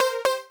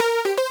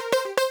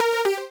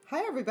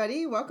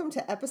everybody. Welcome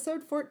to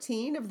episode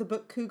 14 of the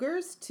book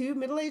Cougars, two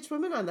middle-aged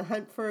women on the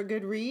hunt for a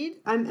good read.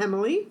 I'm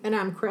Emily. And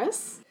I'm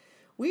Chris.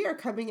 We are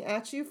coming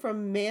at you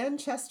from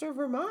Manchester,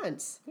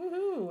 Vermont.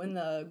 Woohoo, in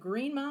the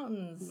Green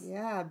Mountains.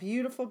 Yeah,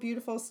 beautiful,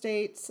 beautiful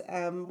state.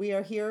 We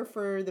are here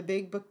for the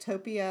big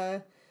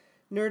Booktopia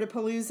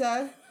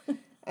Nerdapalooza.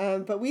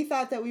 But we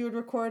thought that we would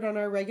record on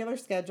our regular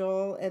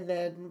schedule, and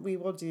then we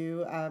will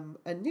do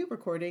a new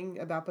recording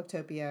about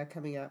Booktopia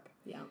coming up.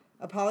 Yeah.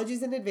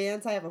 Apologies in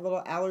advance. I have a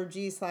little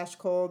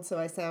allergy/cold, so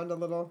I sound a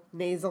little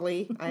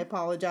nasally. I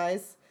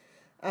apologize.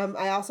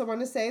 I also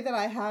want to say that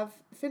I have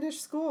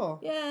finished school.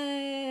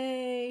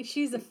 Yay!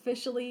 She's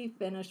officially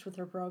finished with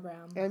her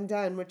program. I'm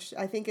done, which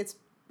I think it's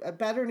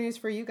better news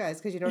for you guys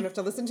because you don't have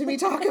to listen to me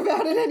talk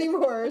about it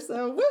anymore.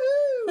 So,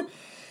 woohoo!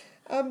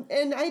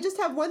 And I just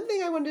have one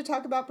thing I wanted to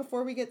talk about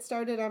before we get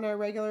started on our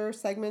regular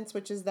segments,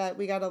 which is that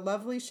we got a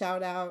lovely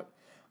shout out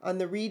on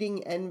the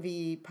Reading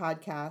Envy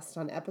podcast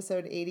on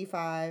episode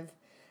 85.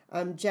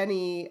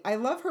 Jenny, I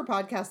love her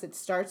podcast. It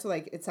starts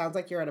like, it sounds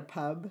like you're at a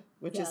pub,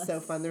 which is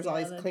so fun. There's all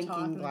these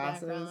clinking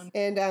glasses.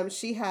 And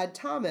she had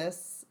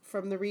Thomas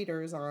from the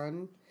Readers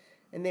on,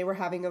 and they were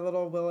having a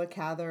little Willa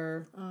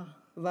Cather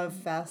love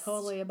fest.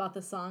 Totally, about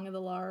the Song of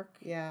the Lark.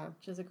 Yeah.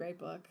 Which is a great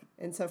book.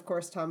 And so, of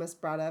course, Thomas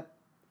brought up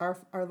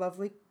our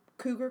lovely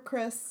cougar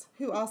Chris,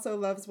 who also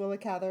loves Willa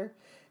Cather,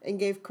 and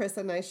gave Chris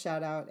a nice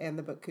shout out and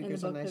the book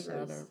Cougars a nice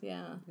shout out.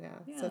 Yeah.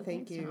 So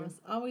thank you.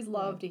 Thomas. I always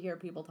love to hear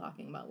people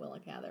talking about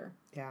Willa Cather.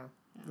 Yeah.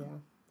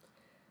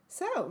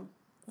 So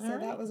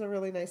that was a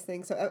really nice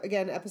thing. So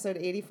again, episode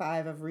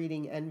 85 of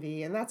Reading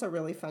Envy, and that's a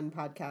really fun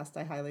podcast.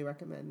 I highly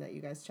recommend that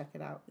you guys check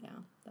it out. Yeah,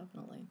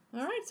 definitely.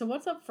 All right, so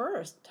what's up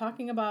first?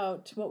 Talking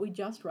about what we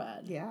just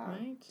read. Yeah.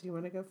 Right? Do you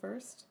want to go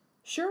first?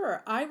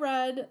 Sure. I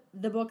read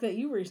the book that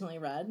you recently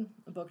read,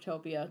 a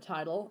Booktopia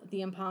title,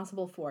 The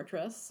Impossible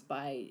Fortress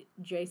by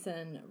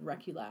Jason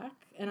Rekulak,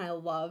 and I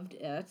loved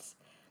it.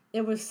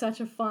 It was such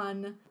a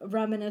fun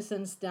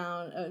reminiscence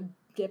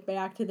get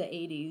back to the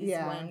 80s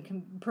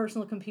when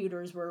personal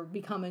computers were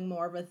becoming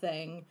more of a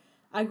thing.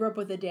 I grew up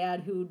with a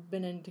dad who'd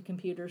been into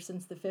computers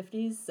since the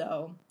 50s,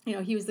 so,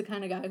 he was the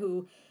kind of guy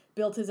who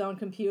built his own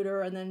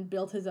computer and then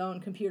built his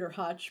own computer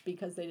hutch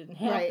because they didn't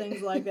have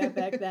things like that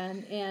back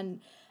then. And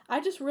I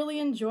just really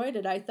enjoyed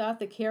it. I thought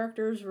the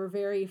characters were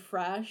very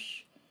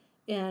fresh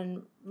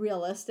and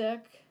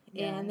realistic.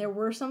 Yeah. And there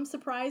were some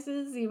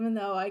surprises, even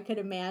though I could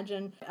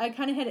imagine. I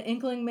kind of had an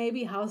inkling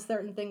maybe how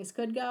certain things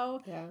could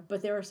go. Yeah.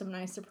 But there were some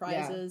nice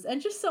surprises. Yeah.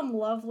 And just some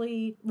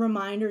lovely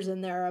reminders in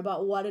there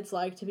about what it's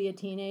like to be a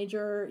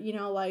teenager.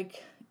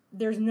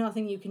 There's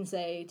nothing you can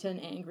say to an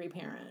angry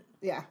parent.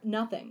 Yeah.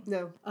 Nothing.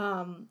 No.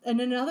 And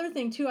another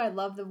thing, too, I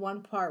love the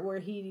one part where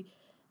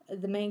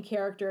the main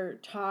character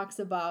talks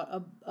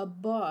about a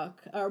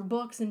book, or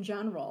books in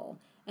general,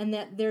 and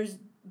that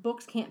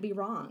books can't be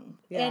wrong.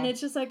 Yeah. And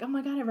it's just like, oh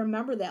my God, I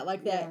remember that.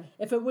 That. Yeah.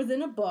 If it was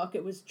in a book,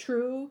 it was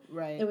true.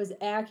 Right. It was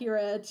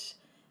accurate.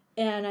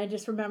 And I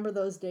just remember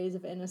those days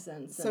of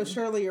innocence. So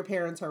surely your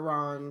parents are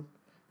wrong.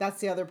 That's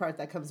the other part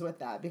that comes with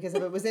that. Because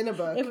if it was in a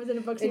book,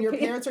 and your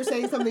parents are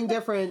saying something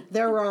different,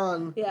 they're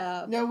wrong.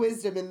 Yeah. No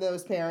wisdom in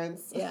those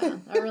parents. Yeah,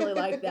 I really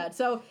like that.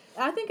 So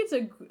I think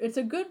it's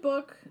a good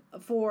book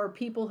for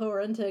people who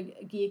are into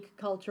geek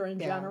culture in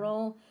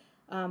general.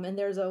 And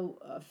there's a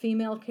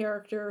female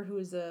character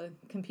who's a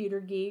computer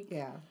geek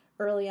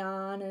early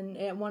on. And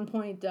at one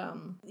point,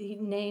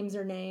 names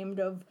are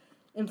named of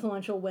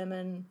influential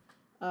women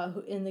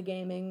in the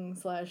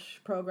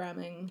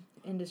gaming/programming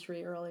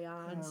industry early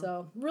on. Yeah.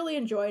 So really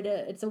enjoyed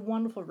it. It's a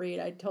wonderful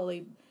read. I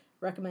totally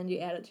recommend you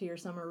add it to your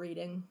summer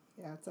reading.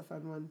 Yeah, it's a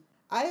fun one.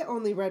 I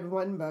only read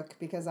one book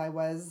because I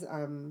was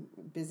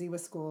busy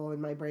with school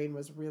and my brain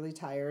was really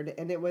tired.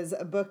 And it was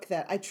a book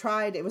that I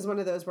tried. It was one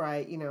of those where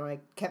I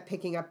kept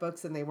picking up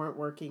books and they weren't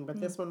working.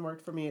 But this one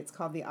worked for me. It's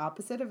called The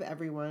Opposite of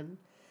Everyone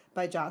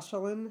by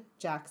Jocelyn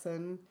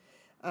Jackson.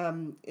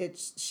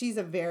 She's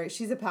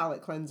a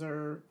palate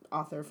cleanser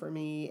author for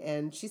me,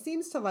 and she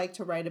seems to like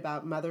to write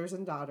about mothers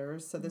and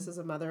daughters. So this is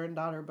a mother and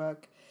daughter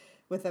book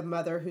with a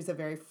mother who's a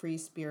very free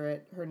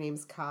spirit. Her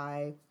name's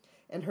Kai,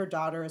 and her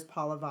daughter is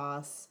Paula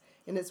Voss.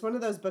 And it's one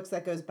of those books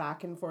that goes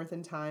back and forth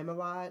in time a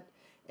lot,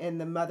 and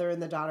the mother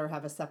and the daughter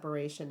have a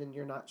separation, and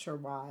you're not sure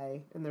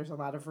why, and there's a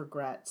lot of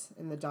regret,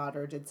 and the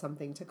daughter did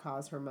something to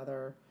cause her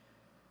mother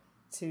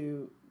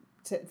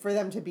for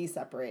them to be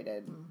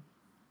separated.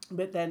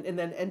 But then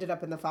ended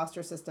up in the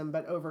foster system,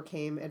 but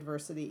overcame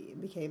adversity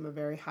and became a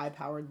very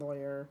high-powered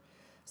lawyer.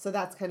 So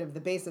that's kind of the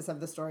basis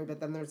of the story, but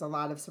then there's a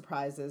lot of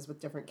surprises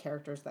with different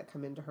characters that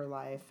come into her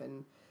life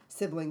and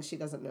siblings she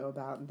doesn't know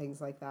about and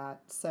things like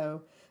that.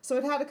 So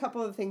it had a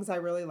couple of things I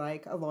really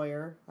like. A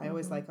lawyer. I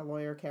always like a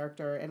lawyer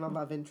character, and a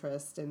love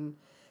interest, and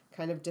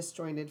kind of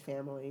disjointed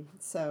family.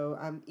 So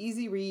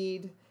easy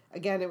read.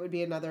 Again, it would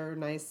be another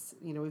nice,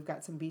 we've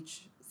got some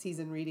beach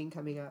season reading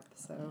coming up.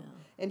 So,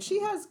 and she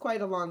has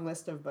quite a long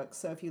list of books.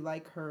 So if you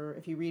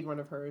read one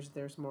of hers,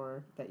 there's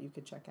more that you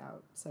could check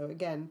out. So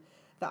again,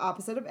 The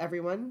Opposite of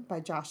Everyone by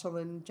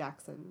Jocelyn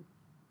Jackson.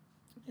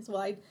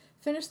 Well, I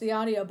finished the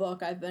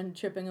audiobook. I've been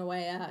chipping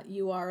away at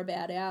You Are a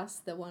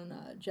Badass, the one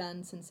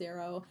Jen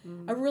Sincero.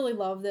 I really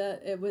loved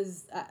it. It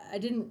was I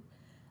didn't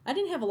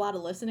have a lot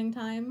of listening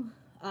time.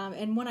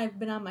 And when I've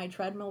been on my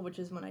treadmill, which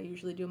is when I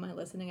usually do my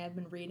listening, I've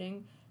been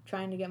reading,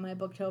 trying to get my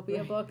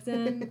Booktopia books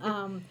in.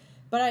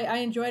 But I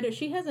enjoyed it.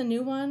 She has a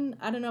new one.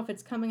 I don't know if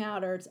it's coming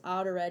out or it's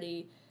out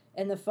already.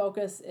 And the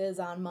focus is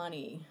on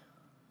money,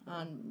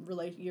 on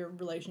your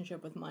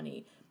relationship with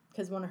money.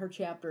 Because one of her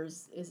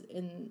chapters is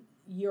in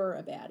You're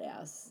a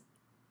Badass.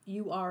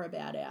 You Are a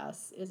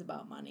Badass is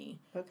about money.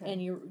 Okay.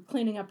 And you're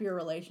cleaning up your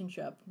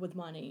relationship with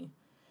money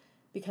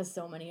because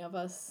so many of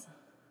us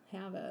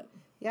have it.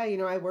 Yeah,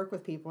 I work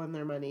with people and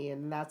their money,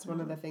 and that's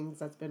one of the things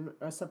that's been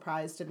a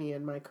surprise to me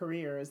in my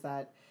career is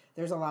that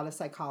there's a lot of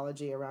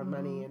psychology around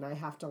money, and I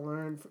have to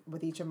learn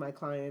with each of my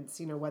clients,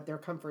 what their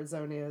comfort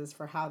zone is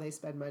for how they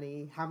spend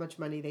money, how much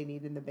money they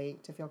need in the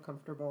bank to feel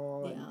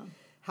comfortable, and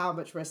how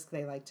much risk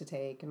they like to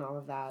take and all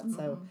of that.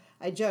 So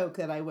I joke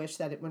that I wish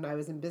that when I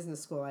was in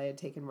business school, I had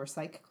taken more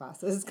psych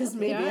classes because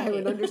maybe I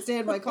would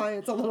understand my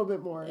clients a little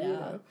bit more,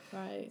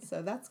 Right.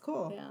 So that's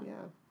cool.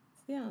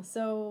 Yeah,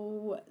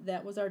 so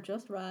that was our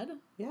Just Read.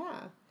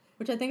 Yeah.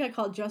 Which I think I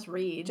called Just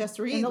Read. Just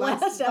Read. In the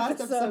last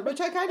episode.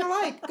 Which I kind of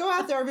like. Go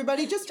out there,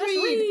 everybody. Just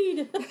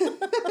read.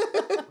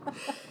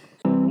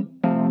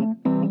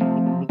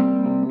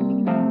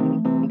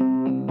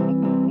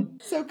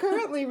 So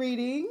currently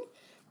reading,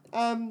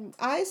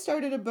 I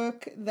started a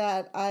book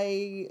that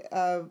I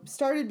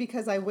started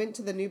because I went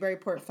to the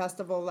Newburyport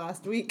Festival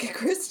last week.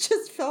 Chris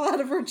just fell out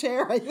of her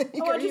chair, I think.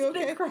 Oh, are you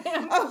okay?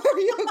 Oh, are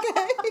you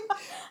okay?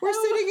 We're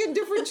sitting in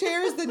different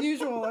chairs than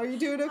usual. Are you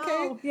doing okay?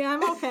 Oh, yeah,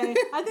 I'm okay.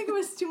 I think it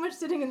was too much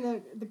sitting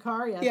in the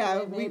car yesterday.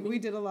 Yeah, we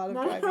did a lot of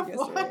driving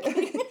yesterday.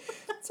 Okay.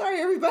 Sorry,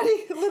 everybody.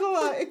 A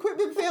little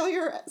equipment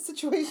failure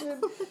situation.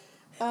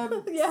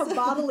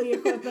 Bodily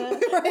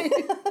equipment. Right.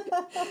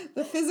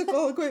 The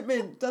physical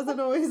equipment doesn't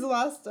always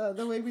last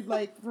the way we'd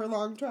like for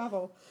long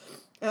travel.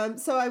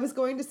 So I was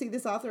going to see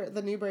this author at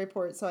the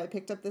Newburyport, so I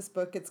picked up this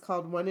book. It's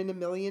called One in a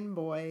Million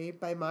Boy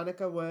by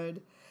Monica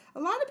Wood. A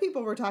lot of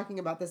people were talking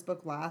about this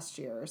book last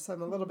year, so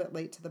I'm a little bit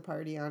late to the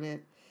party on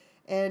it.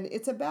 And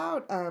it's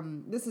about,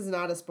 this is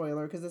not a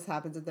spoiler because this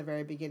happens at the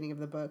very beginning of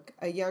the book,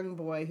 a young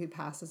boy who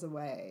passes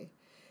away.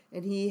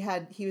 And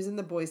he was in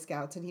the Boy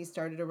Scouts, and he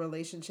started a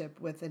relationship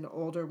with an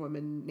older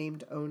woman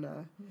named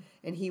Ona.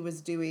 And he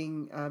was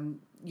doing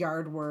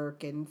yard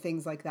work and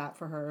things like that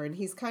for her. And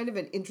he's kind of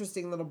an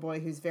interesting little boy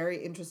who's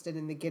very interested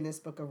in the Guinness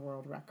Book of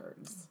World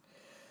Records.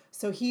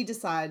 So he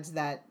decides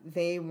that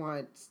they're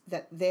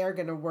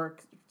going to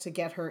work to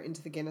get her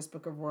into the Guinness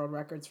Book of World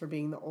Records for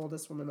being the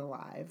oldest woman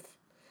alive.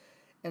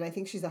 And I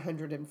think she's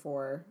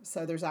 104.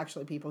 So there's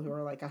actually people who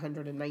are like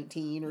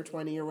 119 or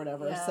 20 or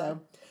whatever. Yeah.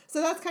 So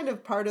that's kind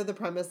of part of the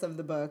premise of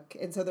the book.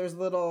 And so there's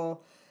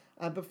little,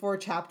 before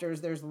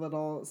chapters, there's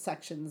little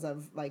sections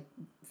of like,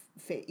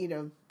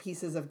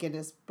 pieces of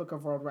Guinness Book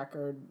of World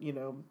Record,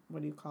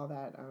 what do you call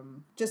that?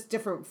 Just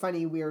different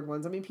funny, weird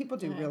ones. I mean, people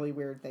do really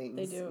weird things.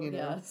 They do,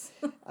 yes.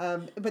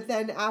 But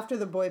then after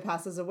the boy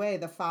passes away,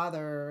 the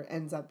father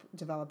ends up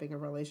developing a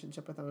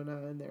relationship with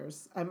Ona, and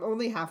I'm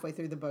only halfway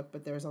through the book,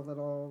 but there's a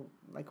little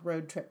like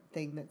road trip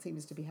thing that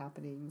seems to be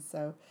happening.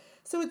 So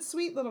it's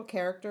sweet little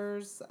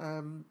characters,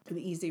 an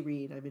easy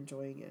read. I'm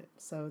enjoying it.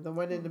 So The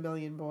One in a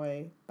Million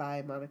Boy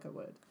by Monica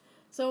Wood.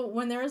 So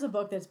when there is a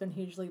book that's been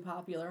hugely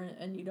popular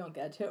and you don't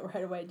get to it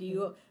right away, do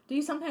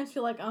you sometimes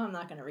feel like, oh, I'm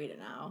not going to read it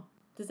now?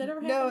 Does that ever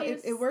happen? No,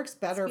 it works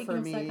better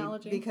for me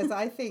psychology? Because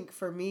I think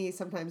for me,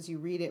 sometimes you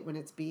read it when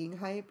it's being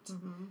hyped,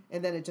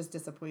 and then it just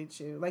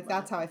disappoints you. Like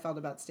that's how I felt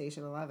about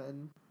Station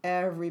 11.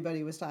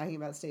 Everybody was talking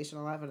about Station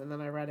 11, and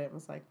then I read it and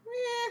was like, meh.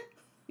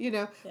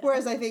 Yeah.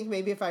 Whereas I think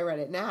maybe if I read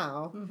it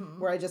now,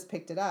 where I just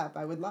picked it up,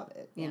 I would love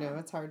it.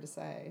 It's hard to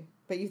say.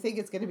 But you think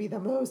it's going to be the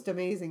most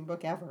amazing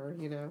book ever,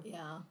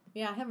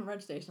 Yeah, I haven't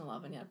read Station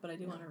 11 yet, but I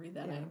do want to read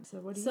that.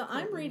 So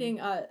I'm reading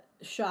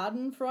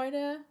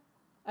Schadenfreude.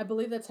 I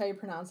believe that's how you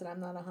pronounce it. I'm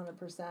not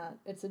 100%.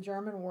 It's a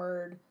German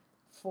word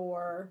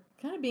for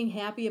kind of being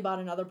happy about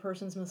another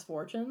person's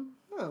misfortune.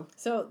 Oh.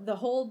 So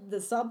the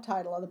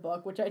subtitle of the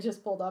book, which I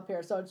just pulled up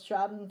here, so it's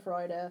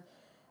Schadenfreude,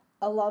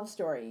 a love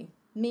story.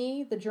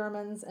 Me, the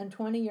Germans, and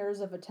 20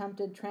 years of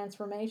attempted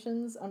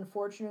transformations,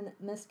 unfortunate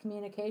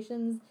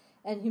miscommunications,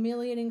 and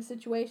humiliating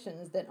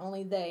situations that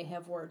only they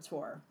have words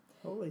for.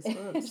 Holy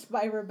smokes. It's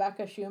by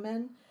Rebecca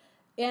Schumann.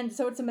 And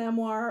so it's a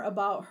memoir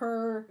about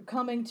her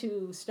coming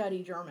to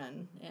study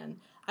German. And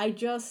I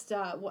just,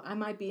 I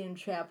might be in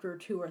chapter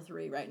 2 or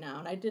 3 right now,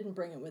 and I didn't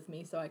bring it with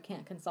me, so I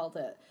can't consult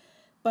it.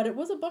 But it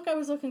was a book I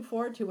was looking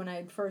forward to when I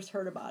had first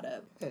heard about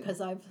it,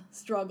 because I've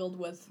struggled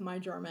with my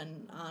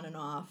German on and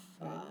off.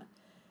 Right.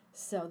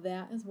 So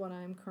that is what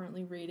I'm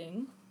currently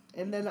reading.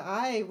 And then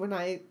when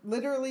I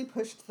literally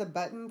pushed the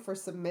button for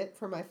submit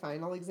for my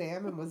final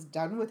exam and was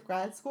done with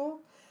grad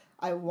school,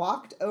 I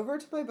walked over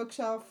to my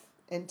bookshelf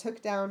and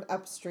took down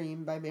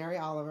Upstream by Mary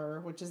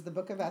Oliver, which is the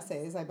book of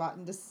essays I bought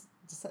in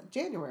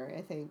January,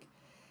 I think,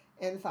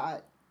 and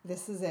thought,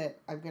 this is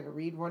it. I'm going to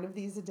read one of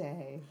these a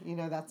day. You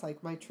know, that's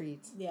like my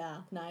treat.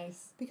 Yeah,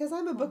 nice. Because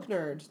I'm a book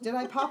nerd. Did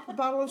I pop a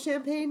bottle of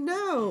champagne?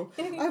 No.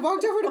 I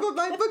walked over to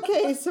my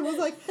bookcase and was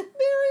like,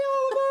 Mary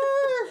Oliver!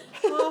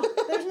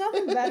 Oh, there's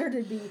nothing better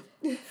to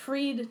be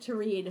freed to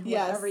read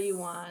whatever you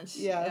want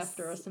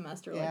after a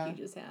semester like you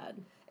just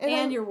had.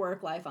 And your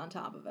work life on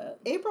top of it.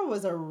 April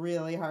was a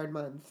really hard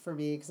month for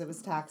me because it was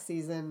tax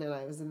season and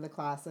I was in the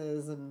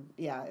classes and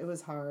it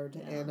was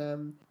hard. Yeah.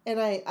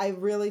 And I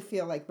really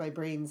feel like my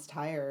brain's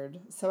tired.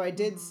 So I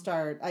did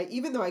start,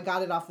 even though I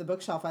got it off the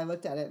bookshelf, I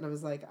looked at it and I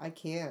was like, I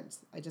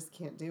just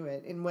can't do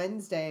it. And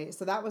Wednesday,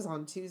 so that was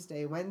on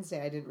Tuesday.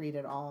 Wednesday I didn't read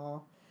it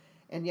all.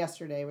 And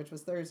yesterday, which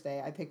was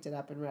Thursday, I picked it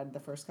up and read the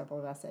first couple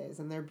of essays,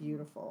 and they're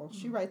beautiful.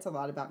 She writes a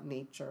lot about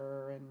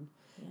nature and,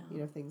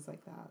 things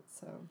like that.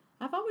 So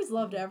I've always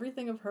loved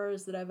everything of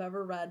hers that I've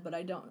ever read, but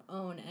I don't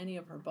own any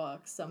of her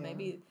books. So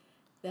maybe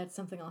that's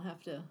something I'll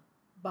have to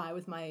buy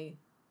with my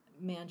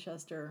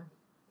Northshire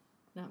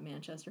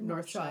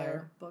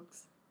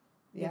books.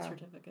 Gift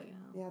certificate,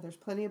 Yeah, there's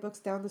plenty of books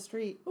down the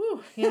street.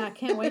 Ooh, yeah, I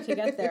can't wait to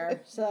get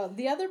there. So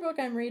the other book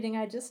I'm reading,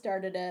 I just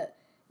started it.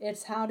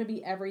 It's How to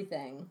Be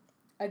Everything.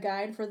 A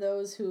guide for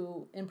those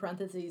who, in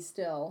parentheses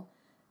still,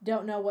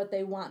 don't know what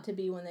they want to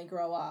be when they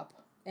grow up.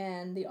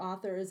 And the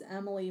author is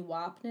Emily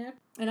Wapnick.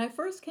 And I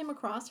first came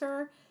across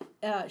her.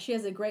 She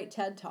has a great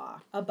TED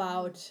Talk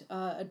about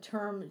a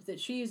term that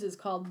she uses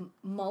called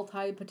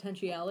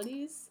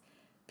multi-potentialities.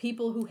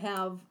 People who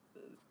have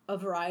a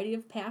variety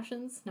of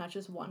passions, not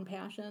just one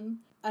passion.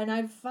 And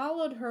I've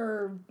followed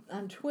her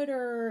on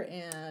Twitter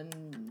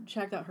and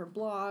checked out her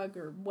blog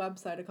or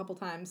website a couple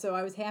times. So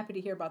I was happy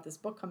to hear about this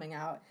book coming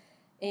out.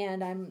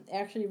 And I'm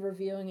actually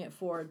reviewing it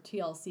for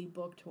TLC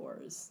Book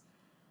Tours.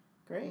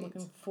 Great. I'm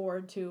looking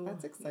forward to...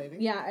 That's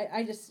exciting. Yeah,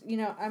 I just,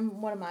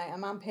 I'm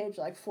on page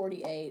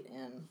 48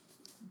 and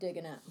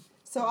digging it.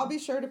 So I'll be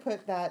sure to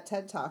put that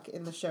TED Talk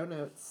in the show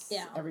notes,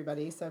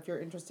 everybody. So if you're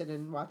interested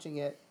in watching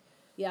it.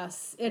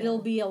 Yes,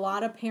 it'll be a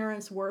lot of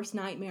parents' worst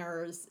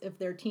nightmares if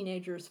their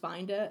teenagers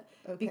find it.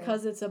 Okay.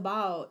 Because it's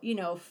about,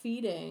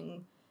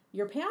 feeding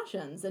your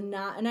passions. And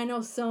I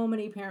know so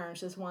many parents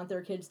just want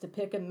their kids to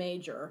pick a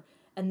major.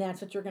 And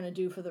that's what you're going to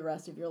do for the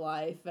rest of your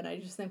life. And I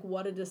just think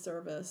what a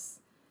disservice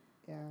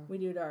we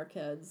do to our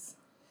kids.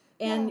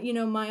 And,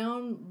 my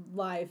own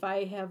life,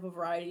 I have a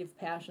variety of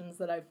passions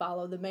that I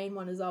follow. The main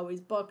one is always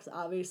books,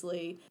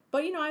 obviously.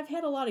 But, I've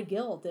had a lot of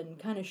guilt and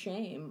kind of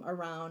shame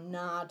around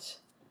not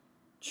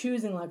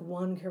choosing,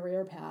 one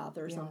career path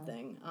or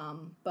something.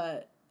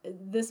 But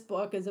this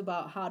book is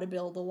about how to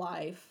build a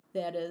life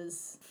that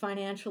is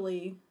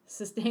financially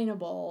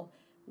sustainable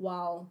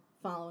while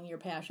following your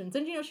passions.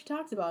 And, she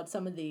talks about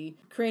some of the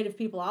creative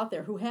people out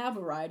there who have a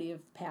variety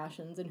of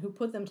passions and who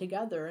put them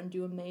together and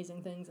do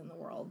amazing things in the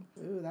world.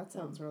 Ooh, that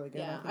sounds really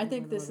good. Yeah, I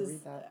think this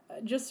is,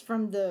 just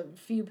from the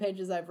few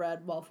pages I've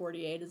read,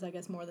 48 is, I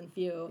guess, more than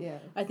few. Yeah.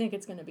 I think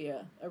it's going to be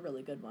a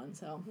really good one,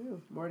 so. Ooh,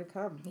 more to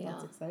come. Yeah,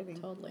 that's exciting.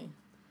 Totally.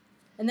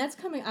 And that's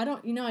coming, I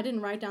didn't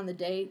write down the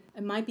date.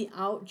 It might be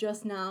out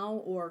just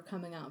now or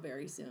coming out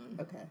very soon.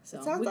 Okay. So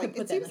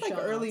it seems like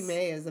early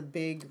May is a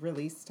big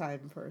release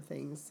time for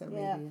things, so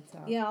maybe it's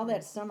out. Yeah, all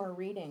that summer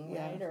reading,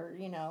 right? Or,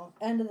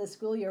 end of the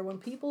school year when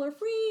people are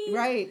free.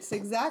 Right,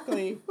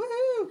 exactly.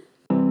 Woohoo!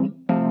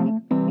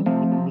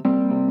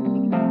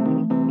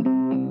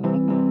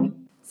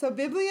 So,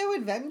 Biblio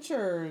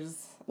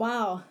Adventures.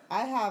 Wow.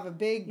 I have a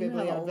big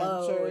Biblio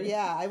adventure.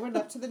 Yeah, I went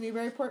up to the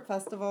Newburyport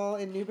Festival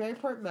in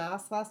Newburyport,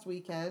 Mass. last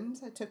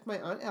weekend. I took my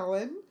Aunt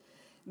Ellen,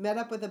 met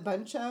up with a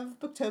bunch of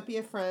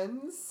Booktopia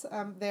friends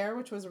there,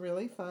 which was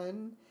really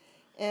fun.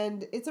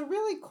 And it's a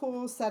really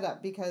cool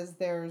setup because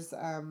there's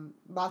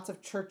lots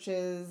of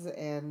churches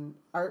and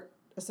art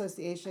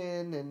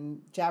association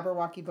and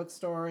Jabberwocky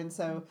bookstore. And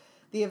so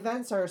the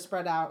events are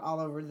spread out all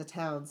over the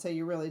town. So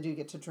you really do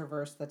get to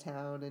traverse the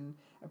town and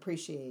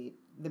appreciate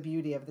the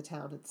beauty of the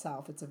town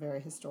itself. It's a very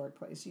historic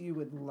place. You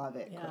would love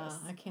it, Chris.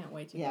 Yeah, I can't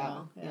wait to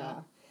go.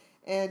 Yeah.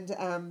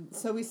 And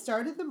so we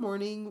started the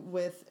morning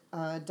with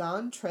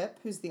Dawn Tripp,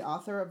 who's the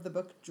author of the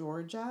book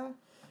Georgia,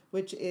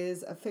 which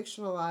is a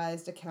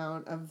fictionalized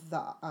account of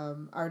the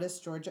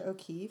artist Georgia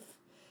O'Keeffe.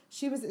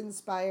 She was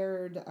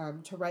inspired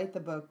to write the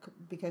book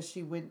because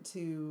she went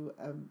to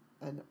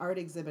an art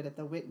exhibit at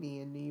the Whitney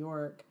in New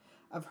York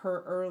of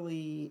her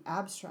early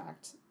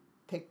abstract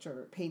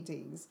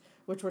paintings,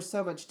 which were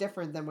so much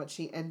different than what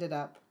she ended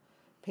up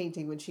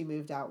painting when she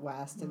moved out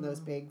west, and those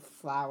big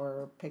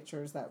flower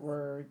pictures that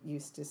we're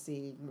used to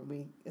seeing when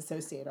we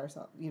associate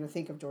ourselves,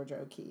 think of Georgia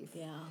O'Keeffe.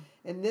 Yeah.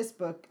 And this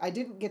book, I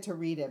didn't get to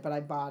read it, but I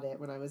bought it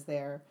when I was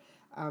there,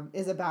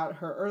 is about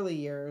her early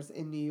years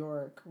in New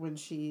York when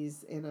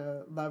she's in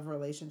a love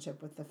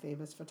relationship with the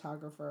famous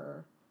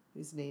photographer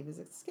whose name is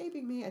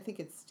escaping me. I think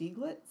it's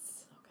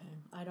Stieglitz. Okay.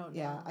 I don't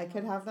know. Yeah, I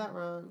could have that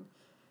wrong.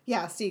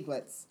 Yeah,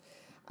 Stieglitz.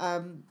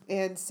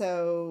 And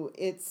so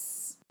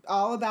it's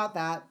all about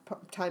that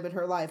time in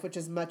her life, which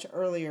is much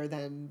earlier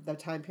than the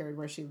time period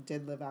where she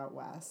did live out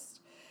west.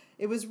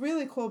 It was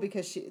really cool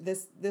because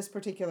this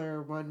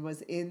particular one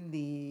was in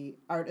the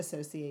art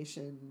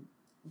association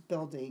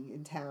building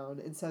in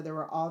town, and so there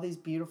were all these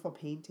beautiful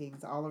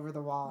paintings all over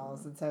the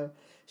walls, and so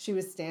she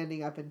was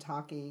standing up and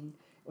talking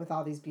with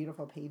all these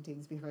beautiful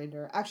paintings behind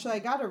her. Actually, I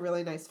got a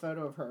really nice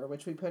photo of her,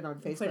 which we put on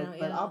Facebook,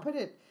 but I'll put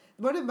it.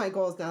 One of my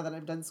goals now that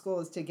I'm done school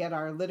is to get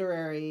our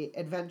literary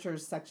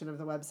adventures section of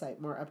the website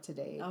more up to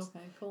date. Okay,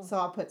 cool. So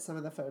I'll put some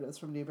of the photos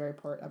from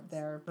Newburyport up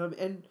there.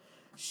 And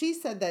she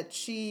said that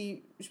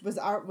she was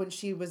when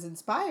she was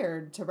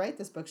inspired to write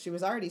this book, she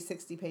was already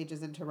 60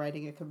 pages into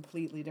writing a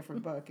completely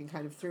different book and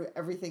kind of threw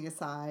everything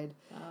aside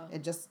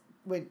and just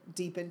went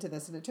deep into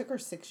this, and it took her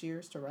 6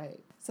 years to write.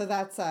 So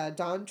that's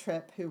Dawn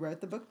Tripp, who wrote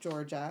the book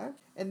Georgia.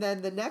 And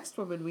then the next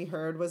woman we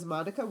heard was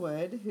Monica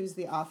Wood, who's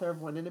the author of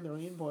One in a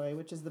Million Boy,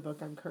 which is the book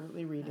I'm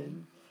currently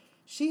reading.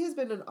 She has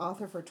been an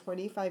author for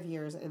 25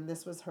 years, and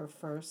this was her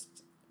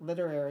first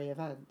literary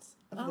event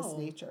of this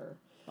nature.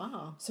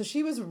 Wow. So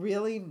she was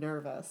really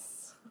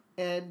nervous.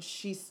 And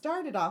she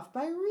started off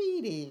by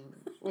reading,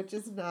 which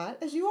is not,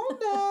 as you all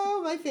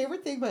know, my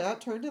favorite thing. My aunt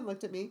turned and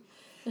looked at me.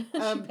 She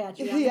pat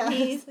you on the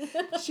knees.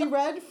 She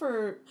read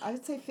for, I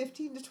would say,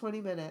 15 to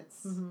 20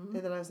 minutes. And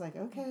then I was like,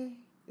 okay,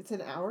 it's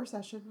an hour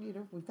session. You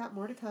know, we've got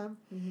more to come.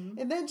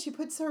 And then she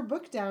puts her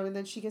book down, and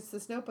then she gets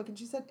this notebook, and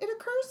she said, it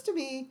occurs to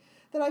me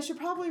that I should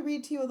probably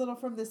read to you a little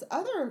from this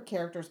other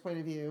character's point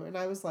of view. And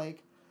I was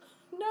like,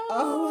 no.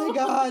 Oh my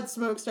God,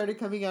 smoke started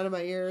coming out of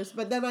my ears.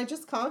 But then I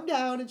just calmed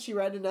down, and she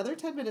read another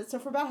 10 minutes. So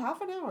for about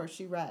half an hour,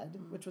 she read,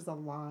 which was a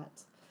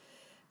lot.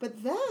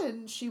 But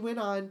then she went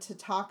on to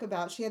talk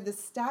about, she had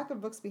this stack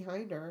of books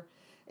behind her,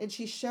 and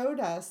she showed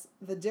us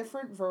the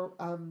different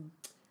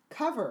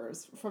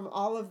covers from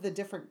all of the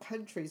different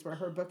countries where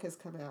her book has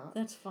come out.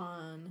 That's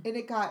fun. And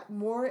it got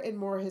more and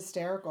more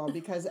hysterical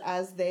because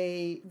as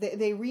they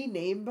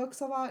rename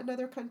books a lot in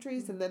other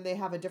countries, and then they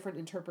have a different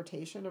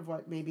interpretation of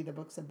what maybe the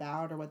book's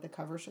about or what the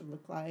cover should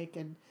look like.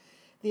 And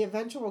the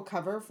eventual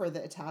cover for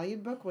the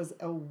Italian book was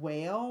a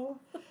whale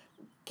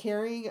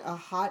carrying a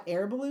hot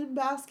air balloon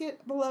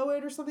basket below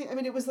it or something. I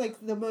mean, it was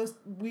like the most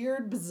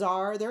weird,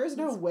 bizarre. There is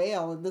no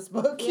whale in this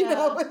book, you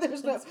know. And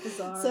there's no.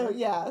 Bizarre. So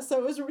yeah, so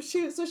it was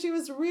she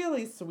was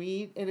really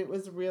sweet, and it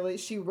was really,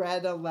 she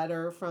read a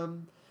letter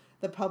from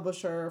the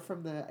publisher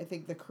from I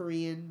think the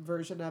Korean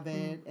version of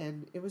it,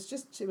 and it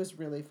was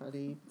really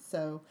funny.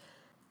 So,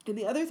 and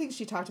the other thing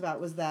she talked about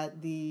was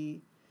that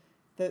the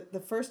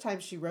first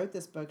time she wrote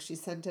this book, she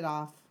sent it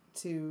off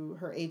to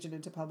her agent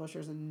and to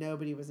publishers, and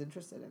nobody was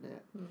interested in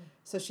it.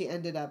 So she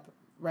ended up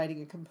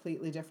writing a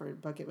completely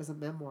different book. It was a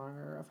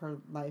memoir of her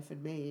life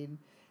in Maine.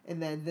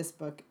 And then this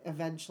book,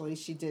 eventually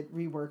she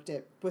reworked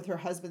it with her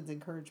husband's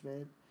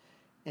encouragement,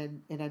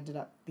 and it ended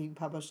up being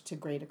published to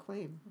great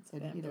acclaim. That's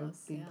and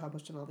fabulous, being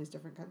published in all these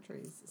different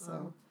countries.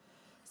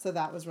 So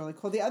that was really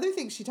cool. The other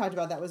thing she talked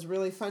about that was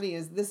really funny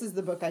is, this is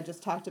the book I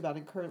just talked about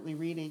and currently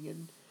reading,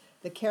 and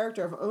the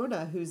character of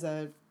Ona, who's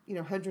a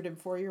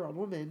 104-year-old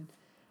woman,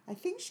 I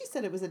think she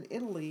said it was in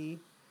Italy,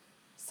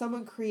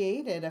 someone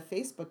created a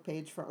Facebook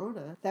page for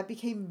Ona that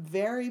became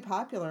very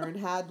popular and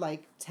had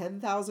like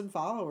 10,000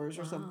 followers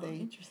or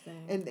something.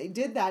 Interesting. And they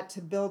did that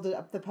to build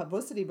up the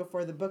publicity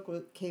before the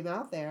book came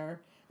out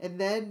there. And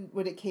then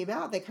when it came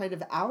out, they kind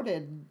of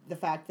outed the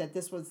fact that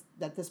this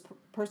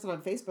person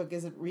on Facebook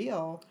isn't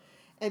real.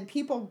 And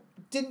people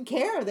didn't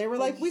care. They were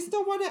like, we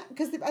still want to,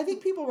 because I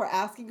think people were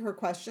asking her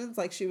questions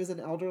like she was an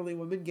elderly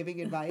woman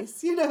giving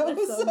advice, you know?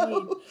 That's so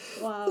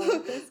neat. Wow,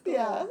 that's cool.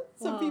 Yeah,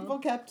 so people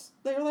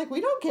they were like, we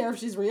don't care if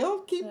she's real.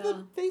 Keep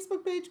the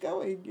Facebook page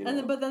going, you know? And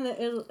then, but then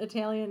the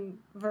Italian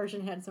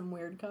version had some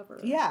weird cover.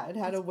 Yeah, it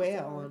had a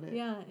whale on it.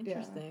 Yeah,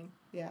 interesting.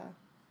 Yeah.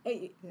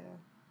 Hey, yeah.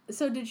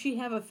 So did she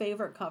have a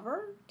favorite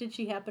cover? Did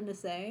she happen to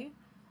say?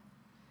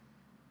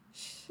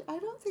 I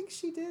don't think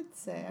she did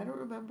say. I don't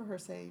remember her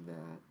saying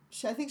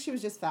that. I think she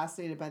was just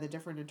fascinated by the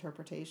different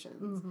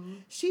interpretations.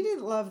 She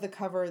didn't love the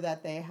cover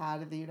that they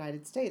had in the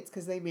United States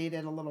because they made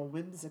it a little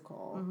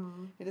whimsical.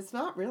 And it's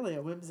not really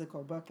a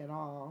whimsical book at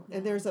all.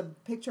 And there's a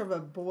picture of a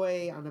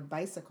boy on a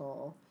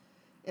bicycle,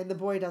 and the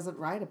boy doesn't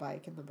ride a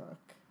bike in the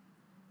book.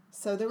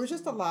 So there was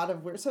just a lot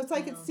of weird... So it's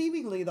like it's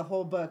seemingly the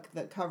whole book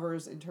that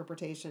covers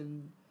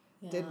interpretation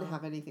didn't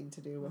have anything to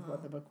do with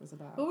what the book was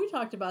about. Well, we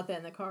talked about that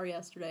in the car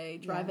yesterday,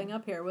 driving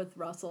up here with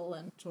Russell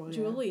and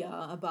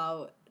Julia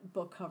about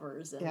book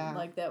covers, and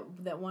like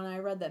that one I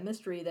read, that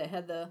mystery that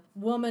had the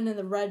woman in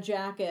the red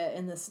jacket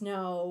in the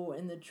snow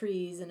in the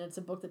trees, and it's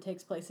a book that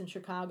takes place in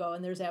Chicago,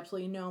 and there's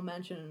absolutely no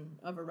mention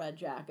of a red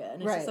jacket,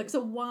 and it's just like, so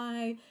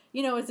why,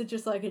 is it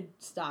just like a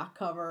stock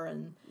cover,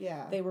 and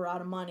they were out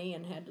of money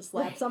and had to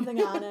slap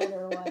something on it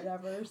or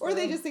whatever, or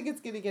they just think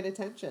it's going to get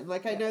attention.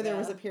 Like I know there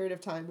was a period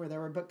of time where there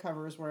were book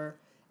covers where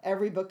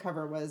every book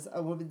cover was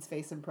a woman's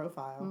face in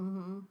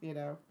profile,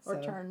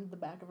 or turn the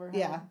back of her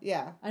head.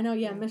 Yeah. I know,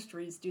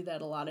 mysteries do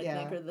that a lot, I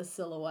think, or the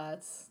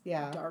silhouettes,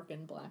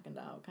 darkened, blackened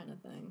out kind of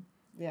thing.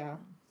 Yeah,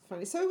 it's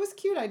funny. So it was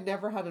cute. I'd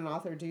never had an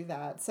author do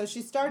that. So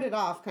she started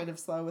off kind of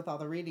slow with all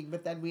the reading,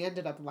 but then we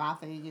ended up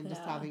laughing and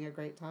just having a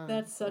great time.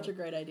 That's such a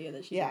great idea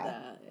that she did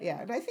that.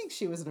 Yeah, and I think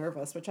she was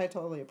nervous, which I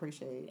totally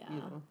appreciate,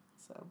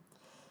 So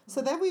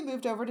So then we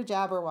moved over to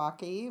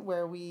Jabberwocky,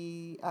 where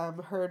we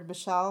heard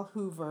Michelle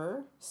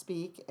Hoover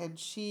speak, and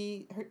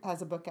she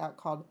has a book out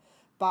called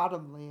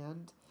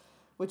Bottomland,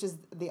 which is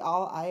the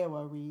all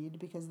Iowa read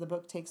because the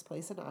book takes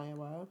place in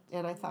Iowa.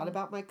 And I thought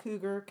about my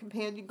cougar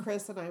companion,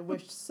 Chris, and I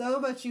wished so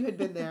much you had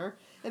been there.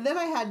 And then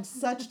I had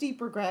such deep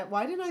regret.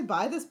 Why didn't I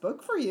buy this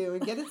book for you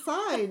and get it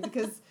signed?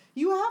 Because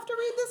you have to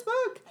read this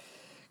book.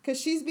 Because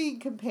she's being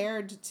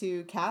compared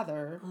to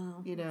Cather,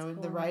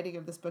 in the writing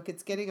of this book.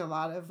 It's getting a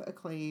lot of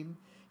acclaim.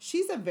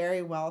 She's a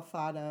very well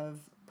thought of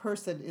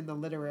person in the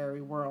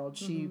literary world.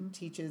 She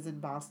teaches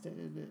in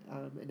Boston,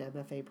 an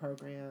MFA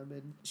program,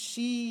 and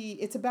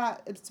it's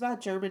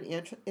about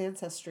German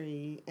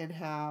ancestry and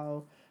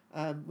how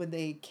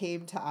when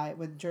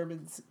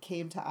Germans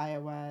came to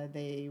Iowa,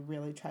 they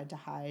really tried to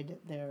hide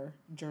their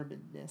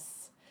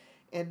Germanness,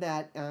 and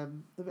that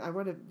I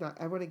want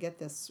to get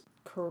this.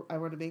 I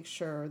want to make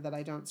sure that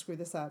I don't screw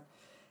this up.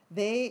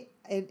 They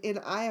in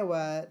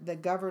Iowa, the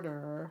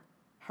governor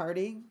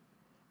Harding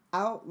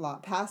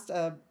passed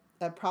a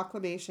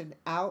proclamation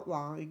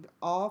outlawing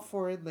all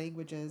foreign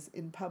languages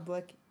in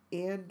public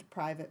and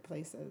private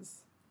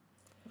places.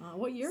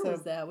 What year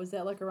was that? Was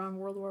that like around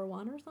World War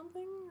I or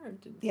something?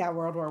 Yeah,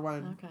 World War I.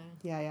 Okay.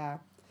 Yeah.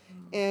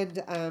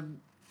 And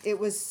it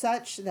was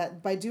such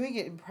that by doing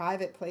it in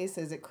private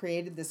places, it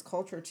created this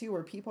culture too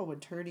where people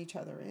would turn each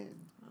other in.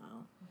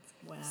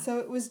 Wow. So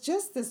it was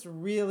just this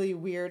really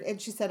weird,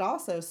 and she said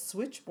also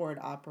switchboard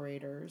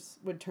operators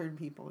would turn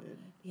people in.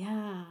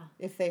 Yeah.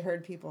 If they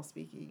heard people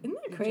speaking. Isn't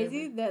that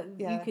crazy that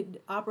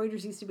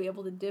operators used to be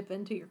able to dip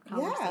into your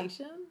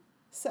conversation? Yeah.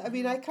 So, I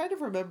mean, I kind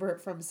of remember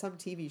it from some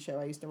TV show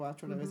I used to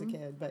watch when I was a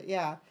kid, but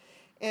yeah.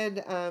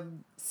 And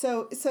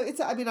so it's,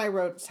 I mean, I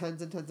wrote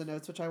tons and tons of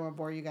notes, which I won't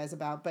bore you guys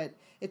about, but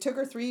it took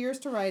her 3 years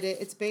to write it.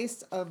 It's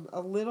based it's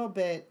a little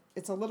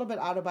bit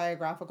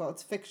autobiographical.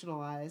 It's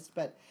fictionalized,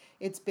 but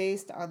it's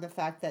based on the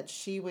fact that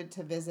she went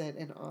to visit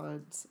an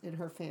aunt in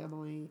her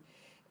family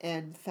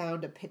and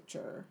found a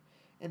picture.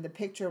 And the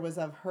picture was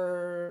of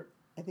her,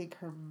 I think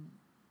her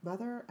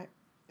mother,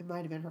 it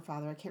might have been her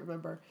father, I can't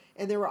remember.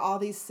 And there were all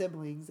these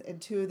siblings,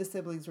 and two of the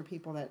siblings were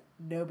people that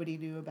nobody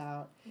knew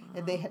about,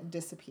 and they had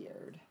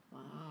disappeared. Wow.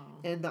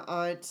 And the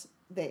aunt,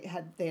 they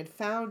had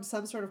found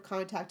some sort of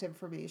contact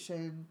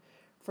information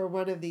for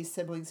one of these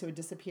siblings who had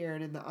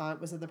disappeared, and the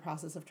aunt was in the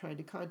process of trying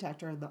to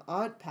contact her, and the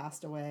aunt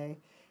passed away,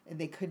 and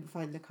they couldn't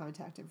find the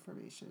contact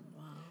information.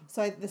 Wow.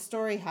 So the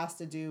story has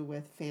to do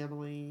with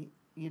family,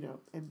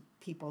 and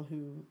people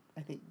who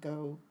I think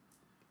go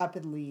up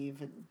and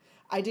leave. And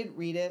I didn't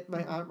read it.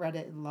 My aunt read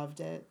it and loved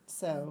it.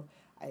 So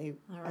I'm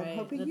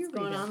hoping you read it.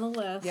 That's going on the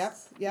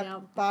list.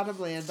 Yep.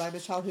 Bottomland by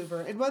Michelle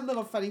Hoover. And one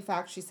little funny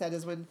fact she said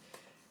is when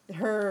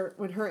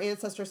her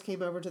ancestors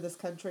came over to this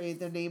country,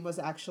 their name was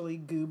actually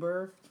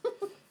Goober.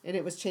 And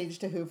it was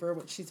changed to Hoover,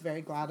 which she's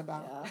very glad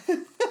about. Yeah.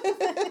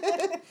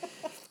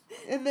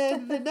 And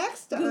then the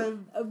next...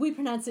 we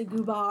pronounce it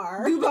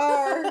Goobar.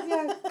 Goobar.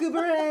 Yeah,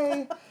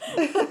 Goobere.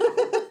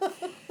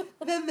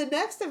 Then the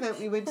next event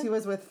we went to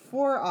was with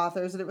 4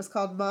 authors, and it was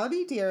called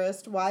Mommy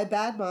Dearest, Why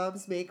Bad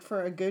Moms Make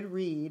for a Good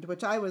Read,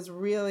 which I was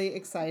really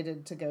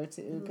excited to go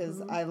to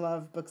because I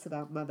love books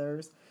about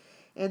mothers.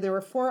 And there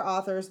were 4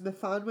 authors,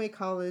 Myfanwy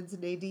Collins,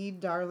 Nadine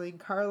Darling,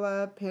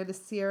 Carla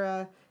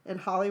Panicera, and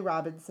Holly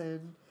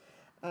Robinson.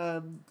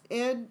 And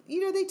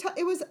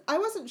I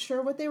wasn't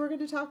sure what they were going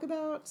to talk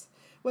about.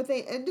 What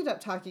they ended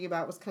up talking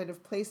about was kind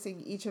of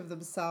placing each of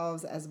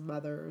themselves as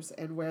mothers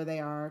and where they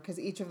are, because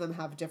each of them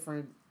have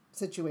different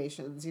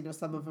situations.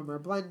 Some of them are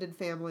blended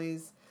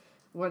families.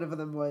 One of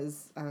them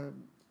was a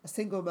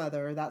single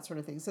mother, that sort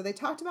of thing. So they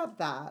talked about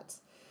that.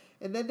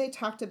 And then they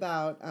talked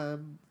about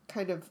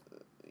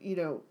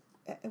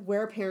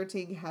where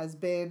parenting has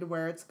been,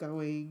 where it's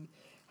going,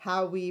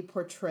 how we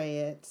portray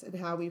it, and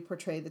how we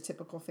portray the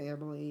typical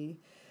family.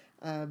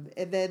 And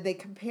then they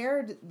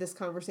compared this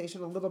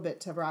conversation a little bit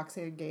to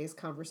Roxane Gay's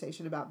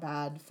conversation about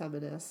Bad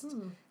Feminist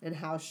and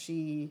how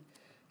she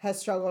has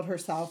struggled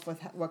herself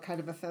with what kind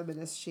of a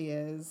feminist she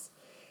is.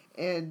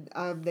 And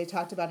they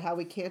talked about how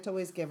we can't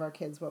always give our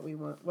kids what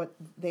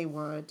they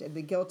want, and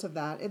the guilt of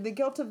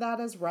that,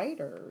 as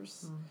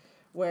writers,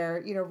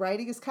 where,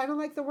 writing is kind of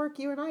like the work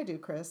you and I do,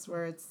 Chris,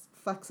 where it's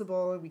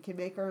flexible and we can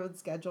make our own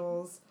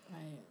schedules,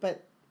 right.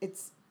 But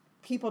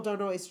people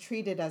don't always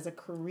treat it as a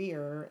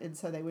career, and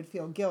so they would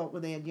feel guilt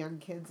when they had young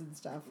kids and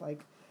stuff,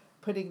 like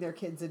putting their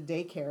kids in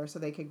daycare so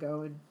they could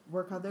go and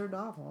work on their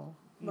novel.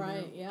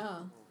 Right, yeah.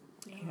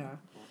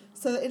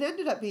 So it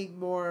ended up being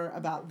more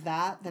about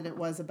that than it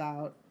was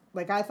about,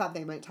 like, I thought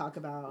they might talk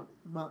about,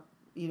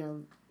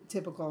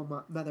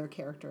 typical mother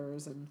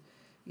characters and,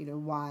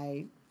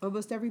 why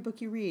almost every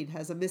book you read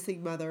has a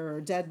missing mother or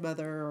a dead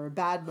mother or a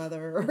bad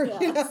mother or,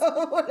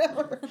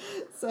 whatever.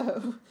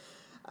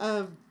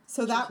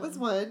 So that was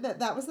one.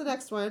 That was the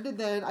next one. And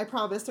then I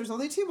promised there's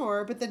only 2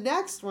 more, but the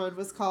next one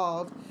was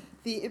called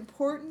The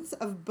Importance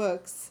of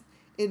Books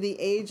in the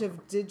Age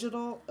of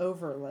Digital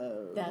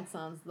Overload. That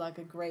sounds like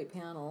a great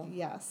panel.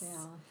 Yes.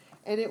 Yeah.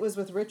 And it was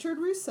with Richard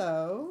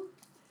Rousseau,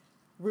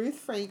 Ruth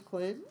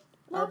Franklin,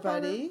 our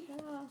buddy,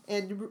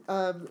 and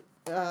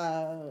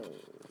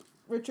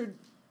Richard,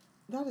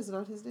 that is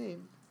not his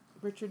name.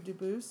 Richard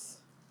Dubus?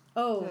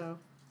 Oh. No.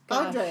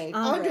 Gosh.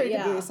 Andre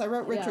yeah. Dubus. I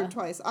wrote Richard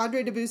twice.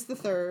 Andre Dubus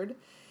III.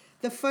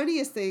 The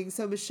funniest thing,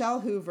 so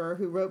Michelle Hoover,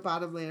 who wrote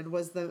Bottomland,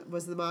 was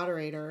the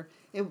moderator,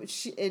 and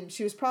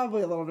she was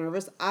probably a little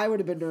nervous. I would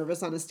have been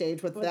nervous on a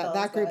stage with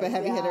that group of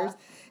heavy hitters.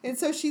 And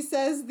so she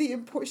says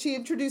she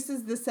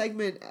introduces the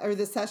segment or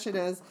the session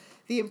as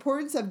the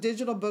importance of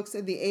digital books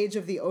in the age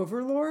of the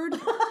overlord.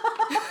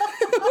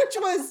 Which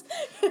was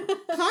kind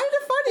of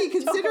funny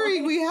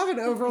considering we have an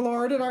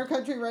overlord in our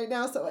country right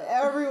now. So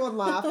everyone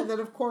laughed. And then,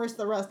 of course,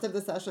 the rest of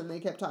the session, they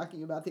kept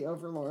talking about the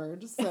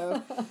overlord.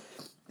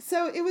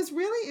 So it was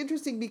really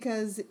interesting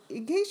because,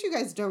 in case you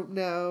guys don't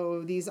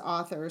know these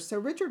authors, so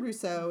Richard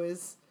Russo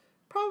is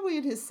probably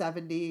in his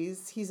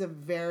 70s. He's a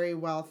very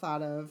well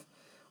thought of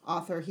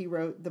author. He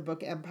wrote the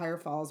book Empire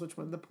Falls, which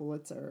won the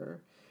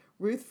Pulitzer.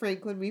 Ruth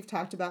Franklin, we've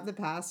talked about in the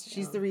past.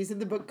 She's the reason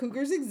the book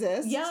Cougars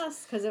exist.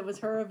 Yes, because it was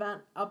her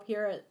event up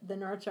here at the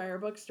Northshire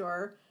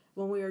Bookstore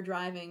when we were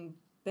driving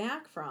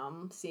back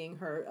from seeing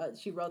her.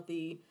 She wrote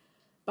the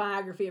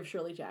biography of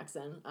Shirley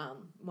Jackson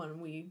when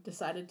we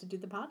decided to do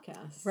the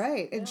podcast.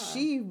 Right, and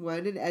she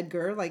won an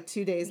Edgar like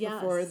 2 days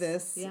before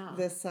this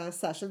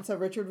session. So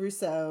Richard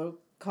Russo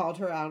called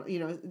her out,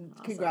 awesome.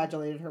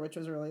 Congratulated her, which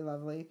was really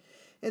lovely.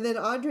 And then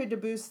Andre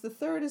Dubus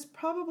III is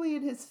probably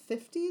in his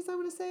 50s, I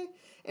want to say.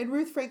 And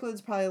Ruth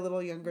Franklin's probably a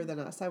little younger than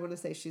us. I want to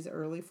say she's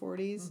early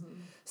 40s.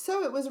 Mm-hmm.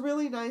 So it was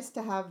really nice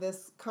to have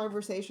this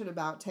conversation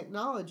about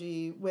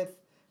technology with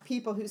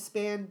people who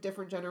spanned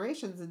different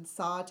generations and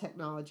saw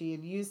technology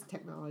and used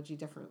technology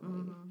differently.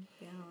 Mm-hmm.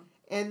 Yeah.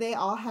 And they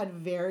all had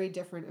very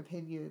different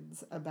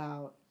opinions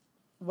about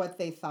what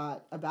they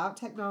thought about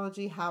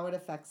technology, how it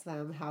affects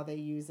them, how they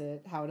use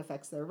it, how it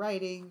affects their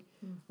writing,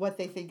 what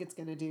they think it's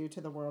going to do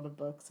to the world of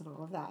books and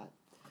all of that.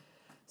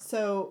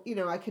 So,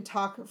 I could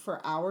talk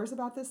for hours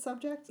about this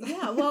subject.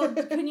 Yeah, well,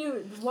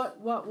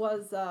 what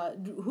was,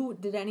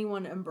 did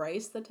anyone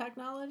embrace the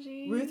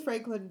technology? Ruth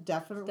Franklin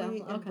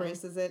definitely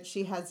embraces it.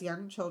 She has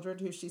young children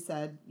who she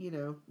said,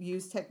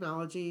 use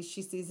technology.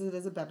 She sees it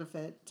as a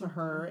benefit to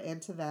her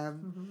and to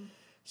them. Mm-hmm.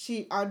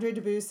 Andre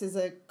Dubus is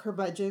a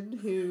curmudgeon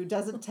who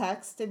doesn't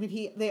text. I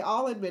mean, they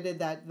all admitted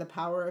that the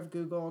power of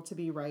Google to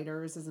be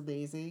writers is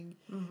amazing.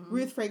 Mm-hmm.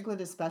 Ruth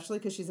Franklin especially,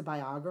 because she's a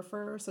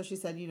biographer. So she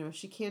said,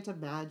 she can't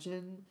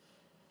imagine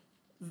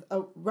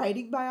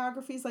writing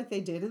biographies like they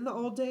did in the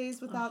old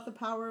days without the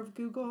power of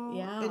Google.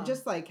 Yeah. And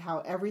just like how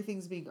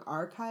everything's being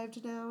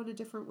archived now in a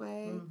different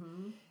way.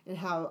 Mm-hmm. And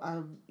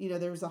how,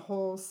 there's a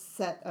whole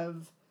set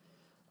of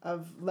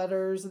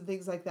letters and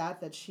things like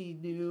that she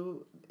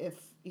knew if,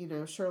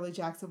 Shirley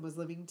Jackson was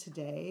living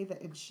today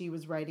and she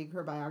was writing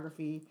her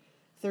biography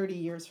 30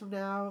 years from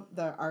now,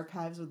 the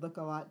archives would look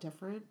a lot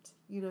different,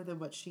 than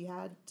what she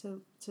had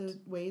to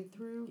wade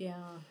through. Yeah.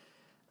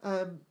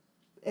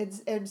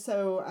 And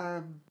so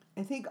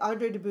I think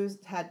Andre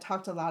Dubus had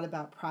talked a lot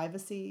about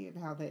privacy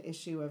and how the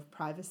issue of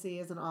privacy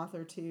as an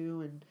author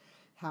too, and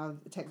how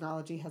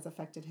technology has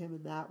affected him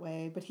in that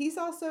way. But he's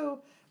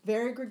also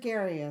very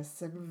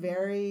gregarious and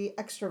very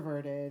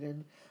extroverted.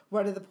 And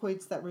one of the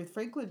points that Ruth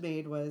Franklin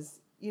made was,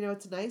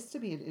 it's nice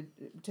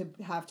to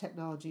have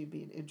technology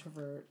be an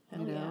introvert.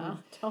 Yeah,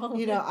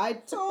 totally. I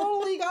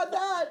totally got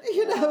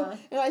that.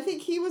 And I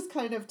think he was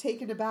kind of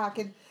taken aback.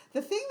 And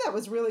the thing that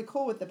was really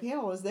cool with the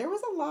panel is there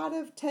was a lot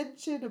of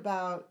tension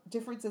about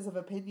differences of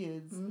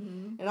opinions.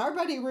 Mm-hmm. And our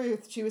buddy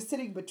Ruth, she was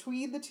sitting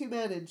between the two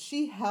men and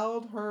she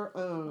held her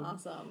own.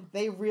 Awesome.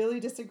 They really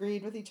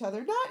disagreed with each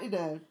other, not in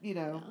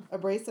a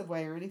abrasive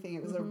way or anything.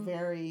 It was a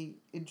very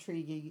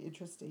intriguing,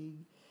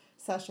 interesting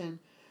session.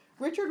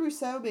 Richard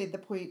Russo made the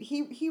point.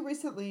 He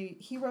recently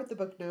wrote the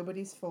book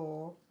Nobody's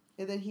Fool,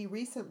 and then he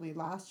recently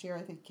last year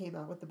I think came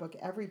out with the book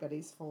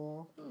Everybody's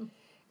Fool.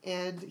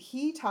 And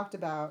he talked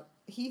about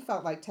he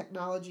felt like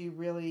technology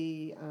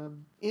really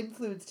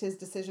influenced his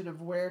decision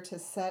of where to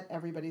set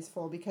Everybody's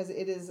Fool, because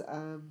it is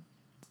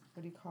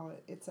what do you call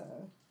it?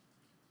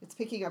 It's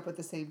picking up with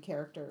the same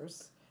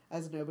characters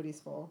as Nobody's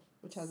Fool,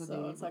 which has a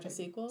name. So it's like a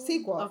sequel?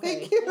 Sequel.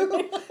 Okay. Thank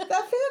you.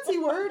 That fancy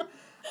word.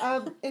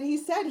 And he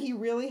said he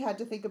really had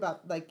to think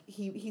about,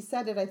 he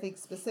said it, I think,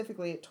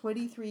 specifically at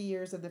 23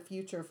 years in the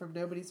future from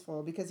Nobody's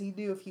Fool, because he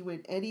knew if he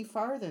went any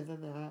farther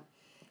than that,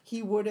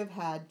 he would have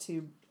had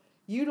to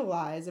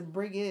utilize and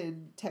bring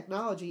in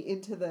technology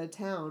into the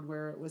town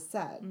where it was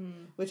set,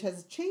 which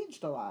has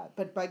changed a lot.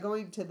 But by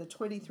going to the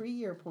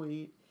 23-year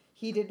point,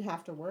 he didn't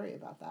have to worry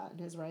about that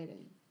in his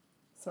writing.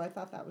 So I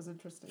thought that was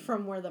interesting.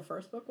 From where the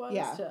first book was?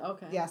 Yeah.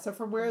 Okay. Yeah, so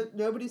from where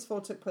Nobody's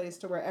Fool took place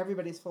to where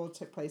Everybody's Fool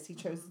took place, he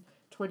chose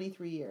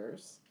 23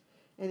 years.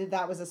 And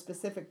that was a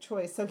specific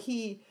choice.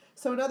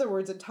 So in other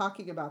words, in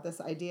talking about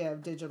this idea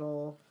of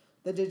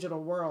the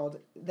digital world,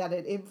 that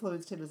it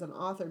influenced him as an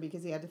author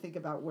because he had to think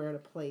about where to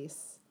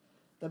place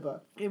the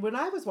book. And when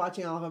I was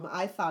watching all of them,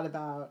 I thought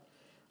about,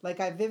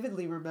 I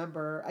vividly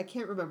remember, I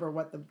can't remember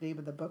what the name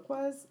of the book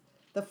was,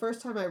 the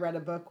first time I read a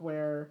book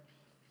where,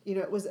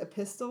 it was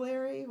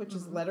epistolary, which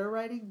is letter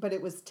writing, but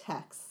it was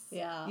texts.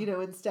 Yeah. You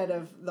know, instead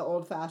of the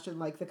old-fashioned,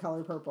 like, the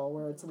color purple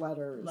where it's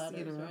letters,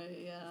 you know. Right,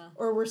 yeah.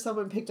 Or where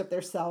someone picked up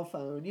their cell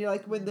phone. You know,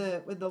 like when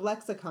the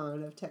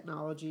lexicon of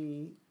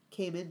technology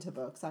came into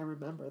books, I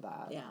remember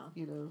that. Yeah.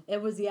 You know.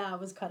 It was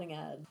cutting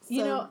edge. So,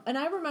 you know, and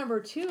I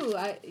remember too,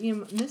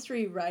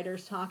 mystery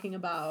writers talking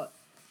about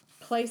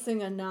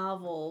placing a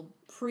novel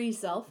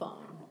pre-cell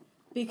phone.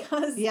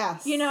 Because,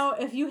 yes. you know,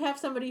 if you have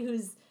somebody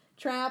who's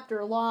trapped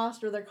or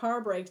lost or their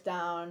car breaks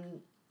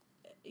down,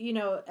 you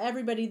know,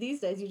 everybody these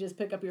days, you just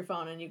pick up your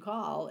phone and you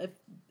call.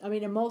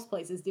 In most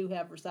places do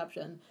have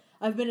reception.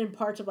 I've been in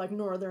parts of, like,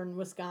 northern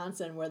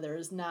Wisconsin where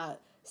there's not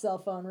cell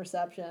phone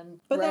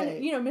reception. But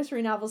then, you know,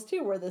 mystery novels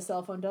too, where the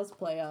cell phone does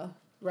play a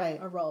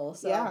role.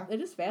 So it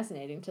is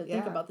fascinating to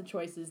think about the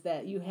choices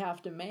that you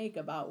have to make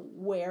about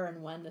where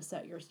and when to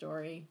set your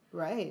story.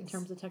 Right. In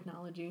terms of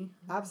technology.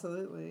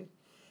 Absolutely.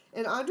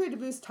 And Andre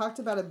Dubus talked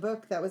about a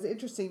book that was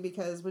interesting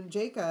because when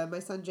my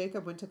son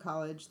Jacob went to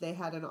college, they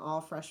had an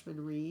all-freshman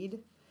read.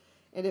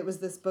 And it was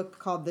this book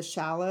called The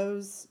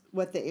Shallows,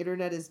 What the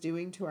Internet is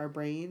Doing to Our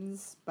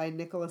Brains by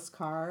Nicholas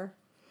Carr.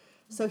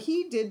 So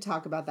he did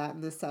talk about that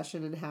in this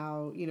session and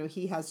how, you know,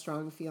 he has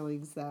strong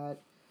feelings that,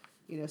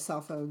 you know,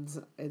 cell phones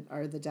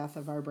are the death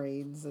of our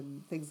brains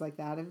and things like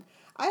that. And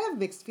I have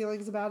mixed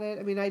feelings about it.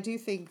 I mean, I do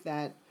think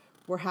that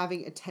we're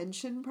having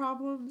attention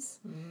problems.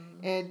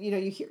 And, you know,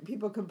 you hear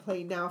people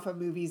complain now if a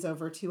movie's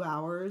over 2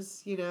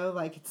 hours, you know,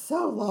 like it's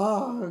so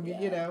long,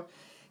 you know.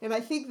 And I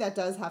think that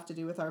does have to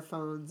do with our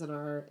phones and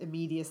our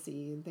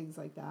immediacy and things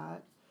like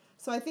that.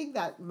 So I think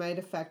that might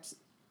affect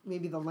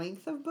maybe the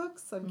length of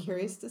books. I'm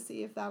curious to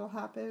see if that'll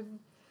happen.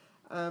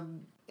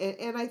 And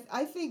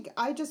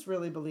I just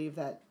really believe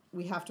that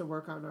we have to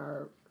work on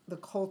the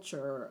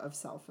culture of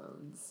cell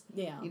phones.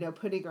 Yeah. You know,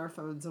 putting our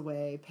phones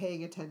away,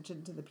 paying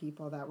attention to the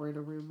people that we're in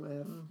a room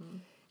with.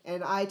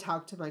 And I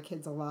talk to my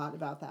kids a lot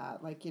about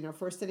that. Like, you know,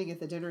 if we're sitting at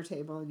the dinner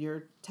table and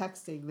you're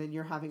texting, then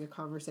you're having a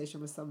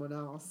conversation with someone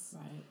else.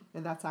 Right.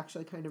 And that's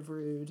actually kind of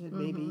rude. And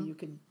maybe you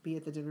could be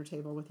at the dinner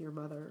table with your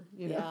mother,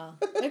 you know?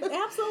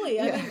 Yeah. Absolutely.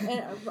 I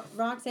mean,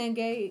 Roxane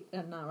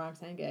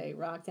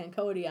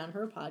Cody on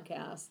her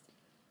podcast,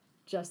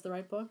 Just the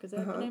Right Book, is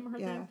that the name of her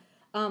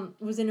thing?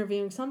 Was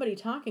interviewing somebody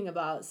talking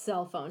about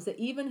cell phones, that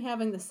even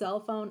having the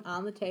cell phone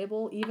on the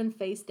table, even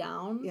face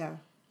down,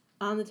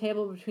 on the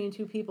table between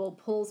two people,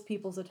 pulls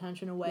people's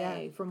attention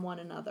away from one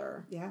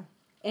another. Yeah.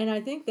 And I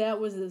think that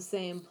was the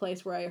same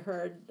place where I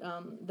heard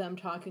them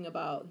talking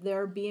about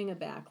there being a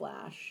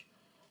backlash,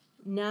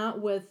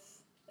 not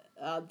with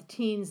the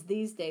teens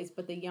these days,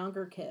 but the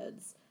younger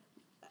kids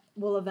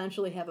will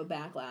eventually have a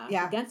backlash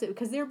against it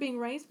because they're being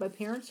raised by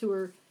parents who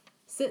are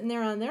sitting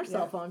there on their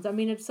cell phones. I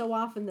mean, it's so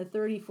often the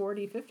 30,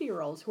 40,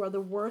 50-year-olds who are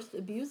the worst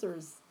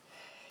abusers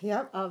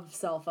of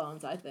cell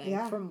phones, I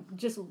think, from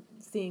just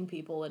seeing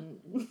people and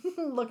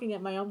looking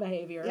at my own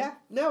behavior. Yeah,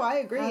 no, I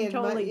agree. I'm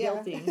totally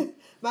guilty.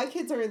 My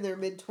kids are in their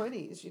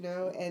mid-20s, you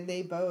know, and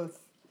they both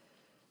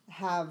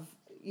have,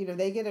 you know,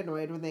 they get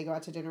annoyed when they go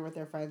out to dinner with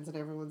their friends and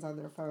everyone's on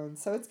their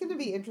phones. So it's going to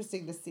be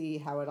interesting to see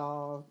how it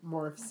all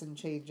morphs and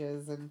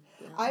changes. And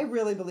I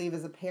really believe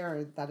as a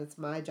parent that it's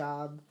my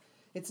job.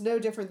 It's no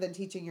different than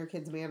teaching your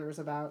kids manners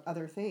about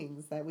other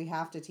things, that we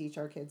have to teach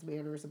our kids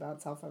manners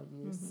about cell phone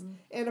use.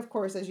 And of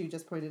course, as you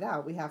just pointed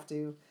out, we have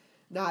to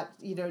not,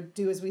 you know,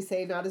 do as we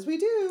say, not as we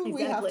do. Exactly.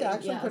 We have to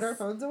actually put our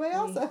phones away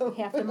also.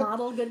 We have to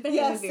model good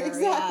behavior. Yes,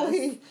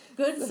 exactly. Yes.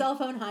 Good cell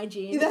phone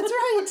hygiene. That's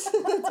right.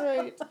 That's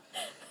right.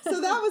 So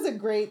that was a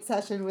great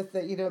session with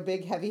the, you know,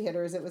 big heavy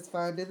hitters. It was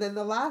fun. And then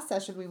the last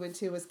session we went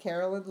to was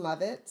Carolyn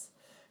Levitt,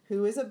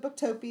 who is a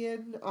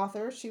Booktopian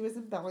author. She was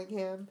in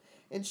Bellingham,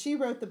 and she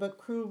wrote the book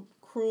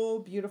Cruel,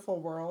 Beautiful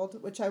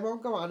World, which I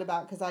won't go on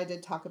about because I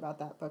did talk about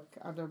that book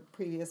on a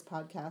previous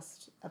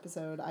podcast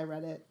episode. I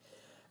read it.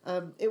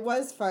 It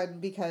was fun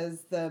because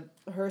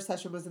her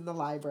session was in the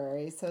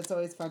library, so it's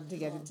always fun to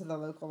get into the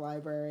local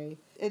library.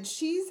 And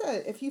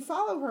if you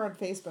follow her on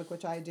Facebook,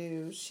 which I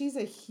do, she's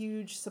a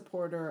huge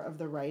supporter of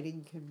the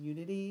writing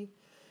community.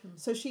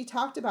 So she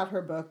talked about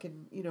her book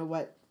and, you know,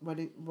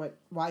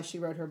 why she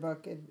wrote her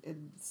book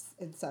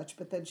and such,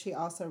 but then she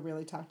also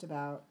really talked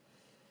about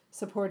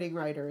supporting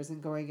writers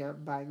and going out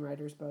and buying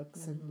writers'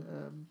 books.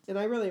 And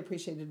I really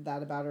appreciated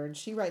that about her. And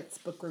she writes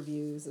book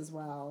reviews as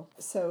well.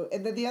 So,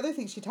 and then the other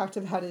thing she talked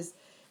about is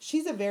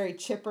she's a very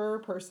chipper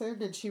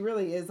person, and she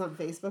really is on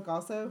Facebook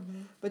also.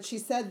 But she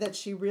said that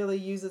she really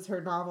uses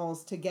her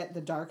novels to get the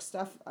dark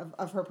stuff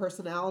of her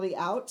personality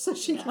out so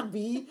she can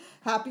be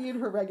happy in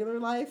her regular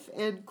life.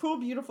 And Cruel,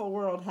 Beautiful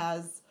World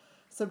has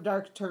some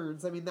dark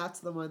turns. I mean,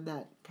 that's the one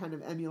that kind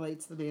of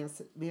emulates the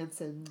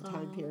Manson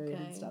time period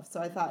and stuff. So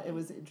I thought it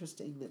was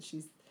interesting that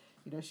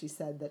she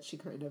said that she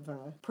kind of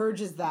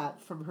purges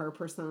that from her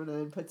persona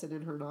and puts it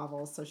in her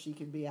novels so she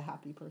can be a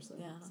happy person.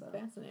 Yeah, so,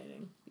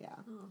 fascinating. Yeah.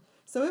 Oh.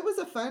 So it was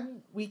a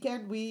fun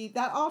weekend.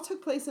 That all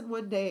took place in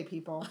one day,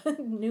 people.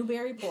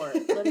 Newburyport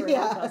Literary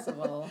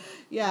Festival.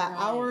 Yeah, right.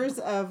 Hours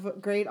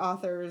of great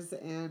authors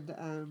and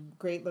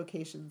great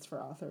locations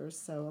for authors.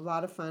 So a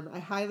lot of fun. I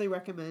highly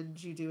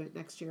recommend you do it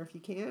next year if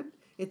you can.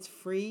 It's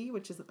free,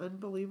 which is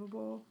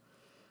unbelievable.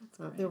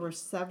 There were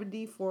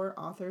 74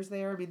 authors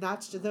there. I mean,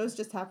 those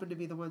just happened to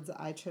be the ones that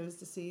I chose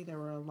to see. There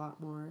were a lot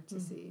more to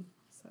see.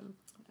 So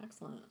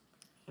excellent.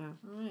 Yeah.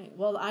 All right.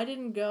 Well, I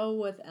didn't go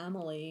with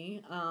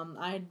Emily.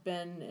 I'd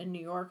been in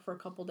New York for a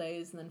couple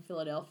days and then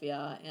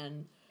Philadelphia,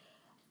 and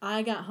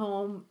I got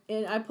home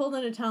and I pulled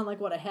into town like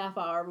a half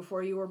hour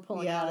before you were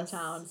pulling out of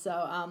town. So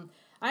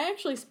I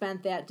actually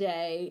spent that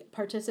day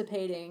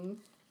participating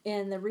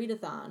in the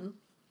readathon,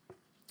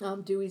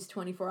 Dewey's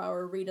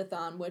 24-hour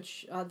readathon,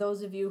 which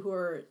those of you who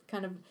are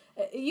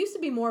it used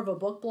to be more of a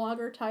book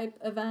blogger type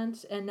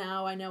event, and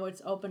now I know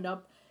it's opened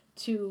up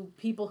to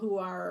people who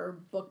are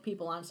book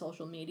people on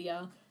social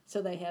media.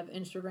 So they have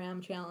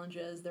Instagram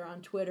challenges, they're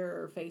on Twitter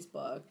or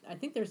Facebook. I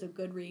think there's a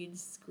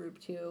Goodreads group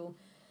too.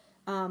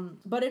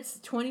 But it's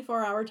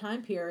 24-hour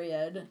time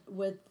period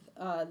with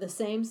the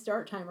same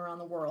start time around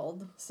the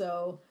world.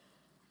 So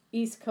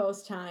East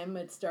Coast time,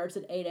 it starts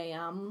at 8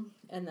 a.m.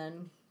 and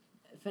then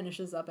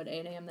finishes up at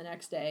 8 a.m. the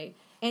next day.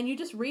 And you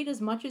just read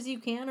as much as you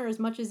can or as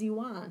much as you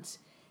want.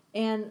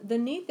 And the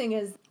neat thing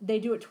is they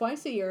do it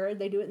twice a year.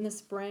 They do it in the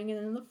spring and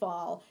in the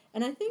fall.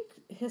 And I think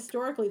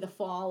historically the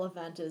fall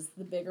event is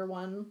the bigger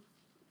one.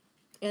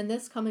 And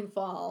this coming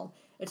fall,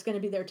 it's going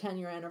to be their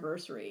 10-year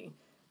anniversary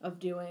of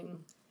doing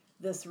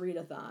this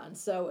readathon.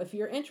 So if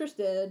you're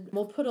interested,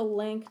 we'll put a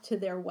link to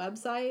their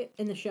website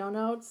in the show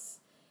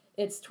notes.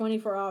 It's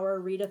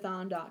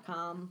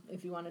 24hourreadathon.com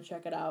if you want to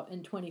check it out.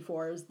 And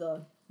 24 is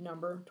the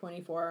number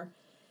 24.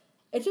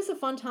 It's just a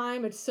fun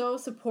time. It's so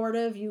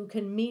supportive. You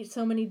can meet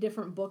so many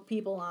different book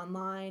people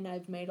online.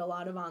 I've made a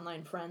lot of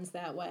online friends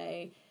that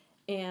way.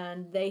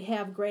 And they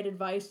have great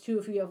advice, too,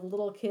 if you have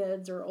little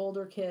kids or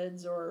older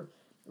kids or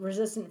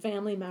resistant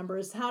family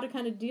members, how to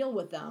kind of deal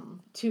with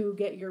them to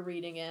get your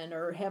reading in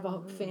or have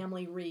a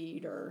family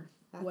read or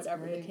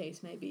whatever the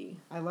case may be.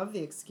 I love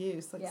the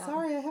excuse.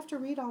 Sorry, I have to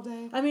read all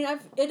day. I mean,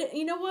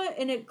 you know what?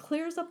 And it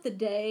clears up the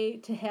day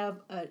to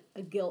have a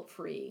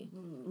guilt-free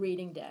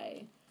reading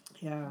day.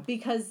 Yeah.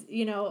 Because,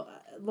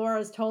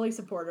 Laura's totally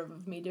supportive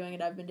of me doing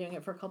it. I've been doing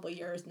it for a couple of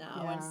years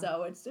now. Yeah. And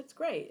so it's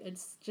great.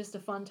 It's just a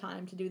fun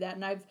time to do that.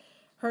 And I've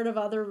heard of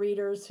other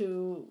readers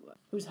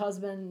whose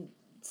husband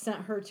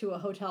sent her to a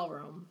hotel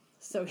room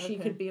so she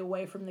could be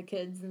away from the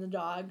kids and the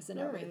dogs and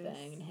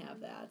everything and have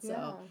that.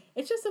 So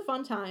it's just a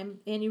fun time.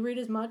 And you read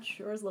as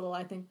much or as little,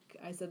 I think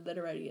I said that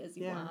already, as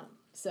you want.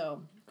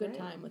 So good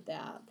time with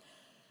that.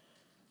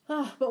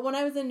 But when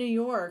I was in New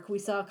York, we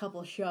saw a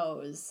couple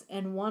shows,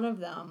 and one of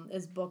them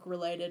is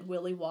book-related,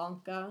 Willy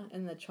Wonka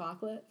and the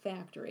Chocolate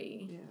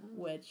Factory,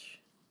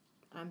 which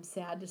I'm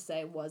sad to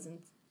say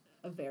wasn't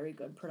a very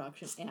good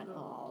production at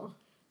all.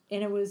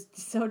 And it was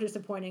so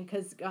disappointing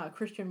because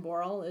Christian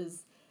Borle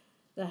is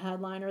the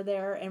headliner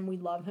there, and we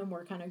love him.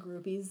 We're kind of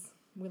groupies.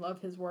 We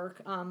love his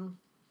work.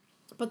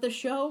 But the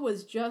show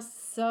was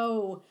just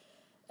so...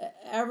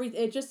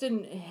 it just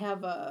didn't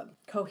have a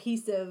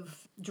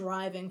cohesive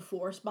driving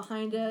force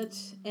behind it.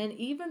 And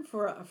even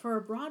for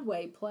a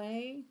Broadway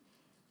play,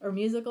 or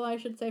musical, I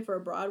should say, for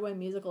a Broadway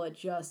musical, it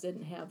just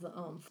didn't have the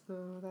oomph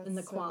and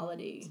the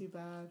quality. Too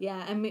bad.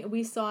 Yeah, I mean,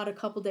 we saw it a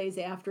couple days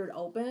after it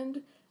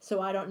opened,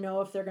 so I don't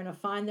know if they're going to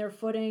find their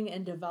footing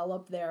and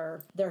develop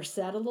their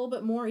set a little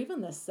bit more.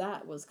 Even the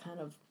set was kind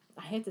of,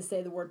 I hate to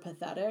say the word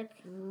pathetic,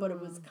 but it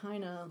was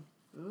kind of...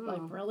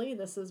 Like, really?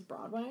 This is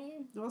Broadway?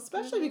 Well,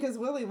 especially because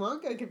Willy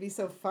Wonka could be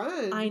so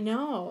fun. I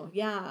know,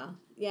 yeah.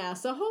 Yeah,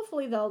 so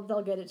hopefully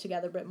they'll get it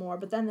together a bit more.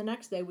 But then the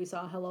next day we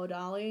saw Hello,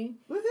 Dolly.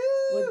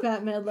 Woohoo! With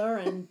Bette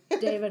Midler and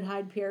David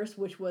Hyde Pierce,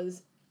 which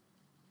was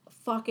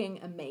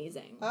fucking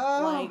amazing.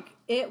 Oh.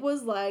 It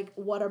was like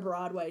what a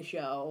Broadway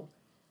show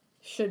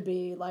should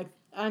be.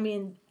 I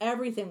mean,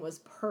 everything was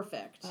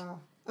perfect.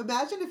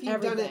 Imagine if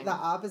you'd done it the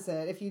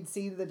opposite. If you'd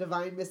seen The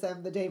Divine Miss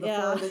M the day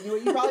before, then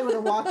you probably would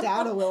have walked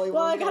out of Willy Wonka.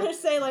 Well, I gotta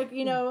say,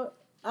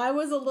 I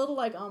was a little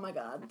like, oh my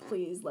God,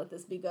 please let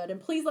this be good.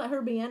 And please let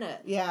her be in it.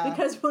 Yeah.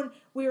 Because when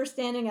we were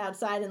standing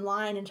outside in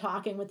line and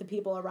talking with the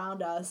people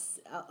around us,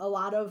 a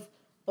lot of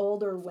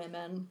older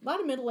women, a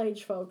lot of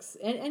middle-aged folks,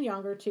 and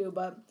younger too,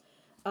 but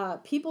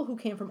people who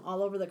came from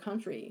all over the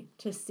country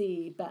to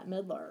see Bette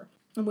Midler.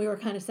 And we were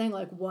kind of saying,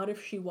 what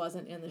if she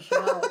wasn't in the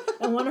show?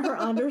 And one of her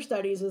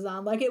understudies was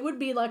on. It would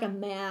be like a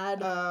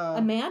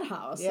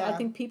madhouse. Yeah. I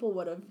think people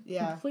would have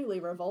completely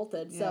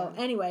revolted. So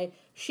anyway,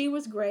 she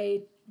was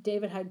great.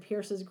 David Hyde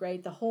Pierce is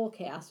great. The whole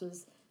cast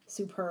was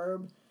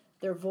superb.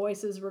 Their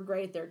voices were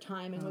great. Their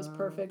timing was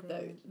perfect.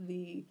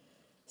 The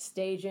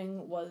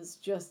staging was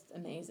just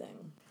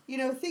amazing.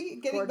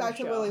 Getting back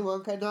to Willy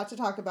Wonka, not to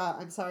talk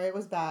about, I'm sorry it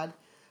was bad,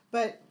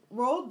 but...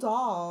 Roald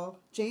Dahl,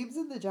 James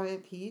and the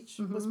Giant Peach,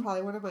 was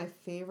probably one of my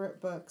favorite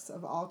books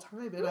of all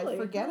time, and I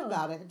forget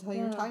about it until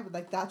you're talking.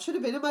 That should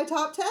have been in my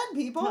top 10,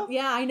 people.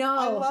 Yeah, I know.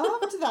 I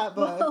loved that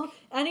book. Well,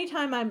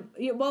 anytime when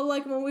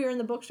we were in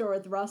the bookstore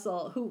with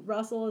Russell,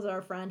 Russell is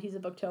our friend, he's a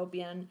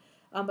booktopian,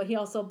 but he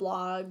also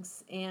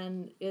blogs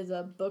and is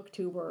a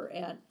booktuber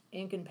at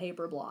Ink and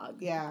Paper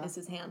Blog. Yeah. Is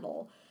his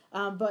handle.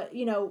 But,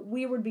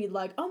 we would be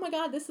like, oh my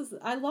God,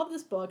 I love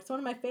this book. It's one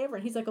of my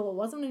favorite. He's like, well, it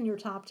wasn't in your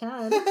top 10.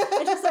 And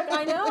she's like,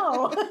 I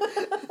know.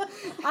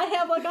 I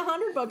have like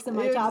 100 books in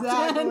my top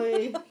 10.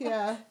 Exactly,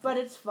 yeah. But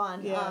it's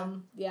fun.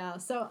 Yeah.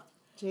 So.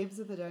 James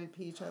and the Giant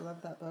Peach, I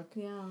love that book.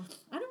 Yeah.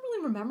 I don't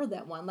really remember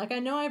that one. Like, I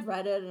know I've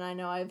read it, and I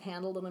know I've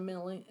handled it a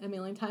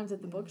million times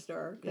at the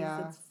bookstore,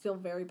 because it's still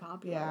very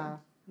popular.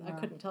 Yeah. I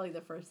couldn't tell you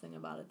the first thing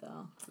about it,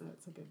 though.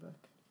 That's a good book.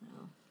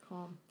 Yeah.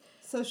 Cool.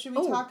 So should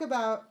we talk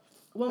about...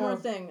 One more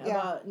thing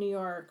about New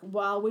York.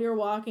 While we were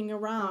walking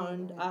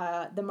around,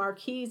 the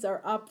marquees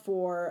are up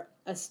for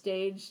a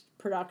stage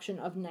production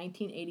of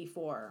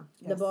 1984.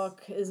 Yes. The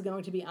book is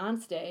going to be on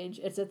stage.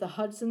 It's at the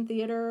Hudson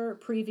Theater.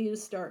 Previews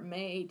start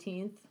May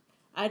 18th.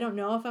 I don't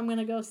know if I'm going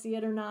to go see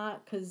it or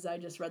not, because I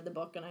just read the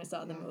book and I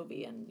saw the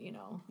movie, and, You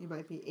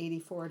might be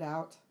 84'd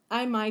out.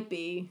 I might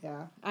be.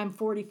 Yeah. I'm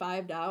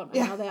 45'd out.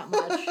 I know that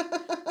much.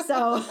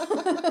 So,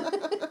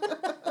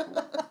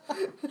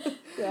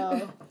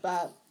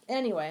 but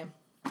anyway.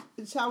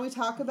 Shall we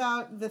talk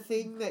about the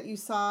thing that you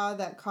saw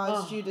that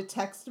caused you to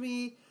text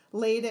me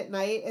late at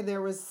night, and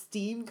there was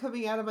steam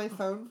coming out of my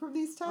phone from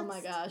these texts? Oh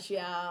my gosh,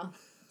 yeah.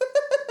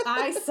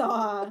 I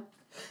saw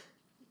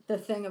The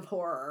Thing of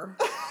Horror.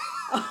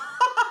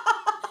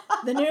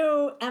 The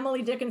new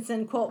Emily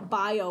Dickinson, quote,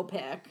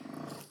 biopic,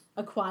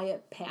 A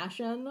Quiet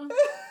Passion.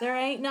 There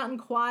ain't nothing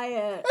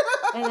quiet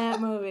in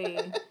that movie.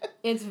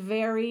 It's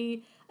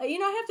very... I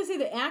have to say,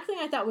 the acting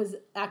I thought was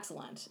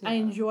excellent. Yeah. I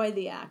enjoyed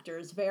the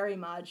actors very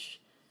much.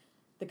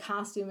 The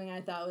costuming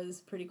I thought was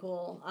pretty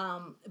cool.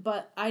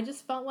 But I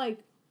just felt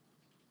like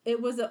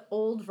it was an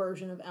old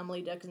version of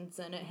Emily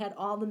Dickinson. It had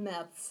all the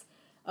myths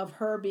of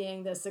her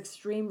being this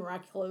extreme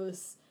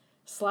recluse,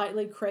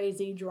 slightly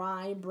crazy,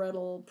 dry,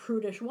 brittle,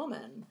 prudish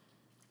woman.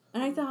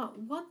 And I thought,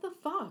 what the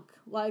fuck?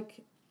 Like,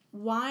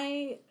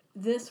 why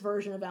this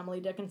version of Emily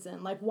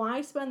Dickinson? Like,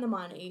 why spend the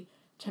money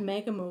to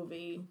make a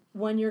movie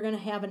when you're going to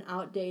have an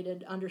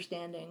outdated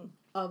understanding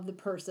of the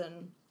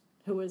person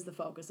who is the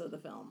focus of the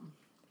film?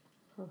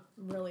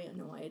 Really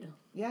annoyed.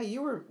 Yeah,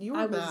 you were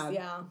mad.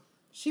 Yeah.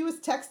 She was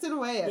texting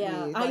away at me.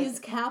 Yeah, I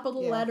used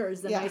capital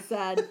letters, and I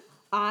said,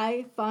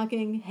 I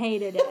fucking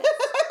hated it.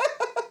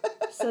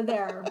 So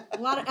there. A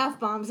lot of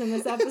F-bombs in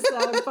this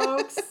episode,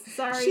 folks.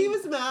 Sorry. She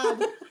was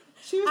mad.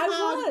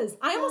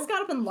 I almost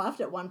got up and left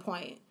at one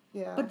point.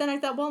 Yeah. But then I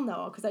thought, well,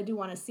 no, because I do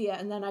want to see it,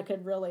 and then I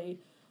could really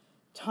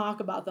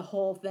talk about the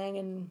whole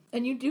thing,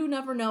 and you do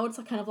never know. It's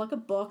kind of like a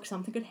book.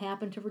 Something could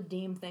happen to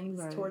redeem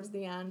things towards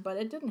the end, but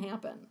it didn't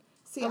happen.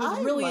 See, I was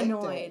really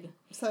annoyed.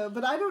 So,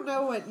 but I don't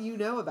know what you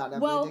know about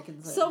Emily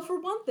Dickinson. So for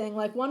one thing,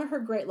 like, one of her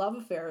great love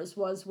affairs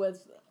was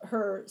with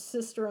her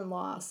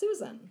sister-in-law,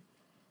 Susan,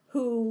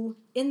 who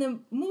in the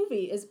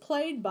movie is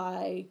played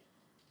by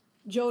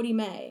Jodie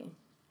May,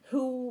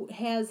 who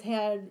has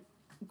had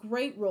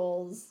great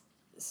roles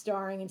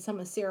starring in some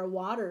of Sarah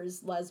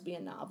Waters'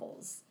 lesbian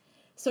novels.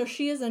 So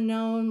she is a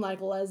known, like,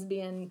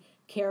 lesbian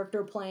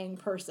character-playing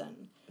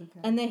person.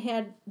 Okay. And they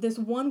had this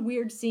one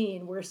weird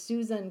scene where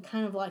Susan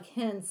kind of, like,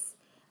 hints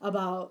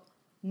about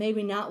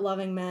maybe not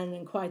loving men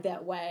in quite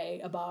that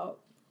way about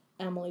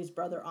Emily's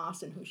brother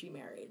Austin, who she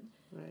married.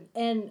 Right.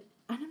 And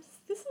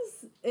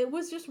it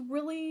was just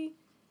really,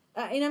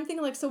 and I'm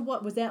thinking, like, so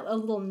what, was that a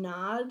little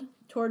nod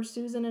towards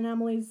Susan and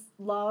Emily's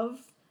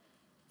love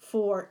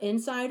for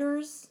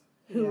insiders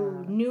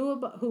who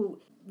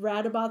who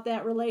read about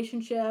that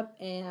relationship,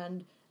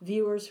 and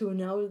viewers who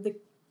know the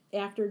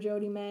actor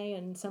Jodie May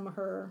and some of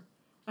her,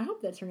 I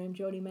hope that's her name,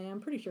 Jodie May,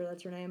 I'm pretty sure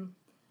that's her name.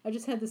 I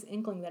just had this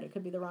inkling that it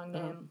could be the wrong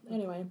name. Okay.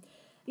 Anyway,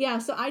 yeah,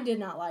 so I did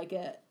not like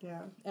it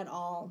at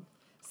all.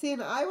 See,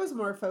 and I was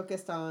more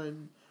focused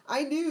on,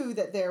 I knew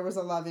that there was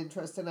a love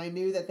interest, and I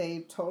knew that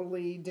they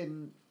totally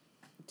didn't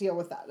deal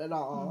with that at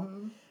all.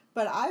 Mm-hmm.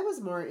 But I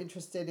was more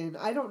interested in,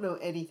 I don't know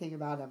anything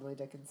about Emily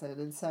Dickinson,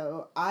 and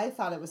so I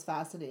thought it was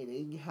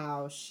fascinating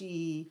how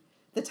the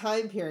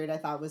time period I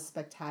thought was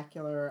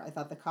spectacular. I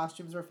thought the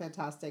costumes were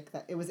fantastic,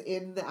 that it was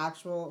in the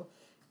actual...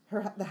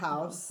 the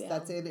house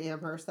that's in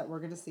Amherst that we're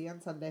going to see on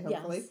Sunday,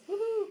 hopefully. Yes.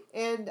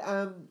 And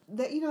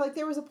that, like,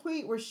 there was a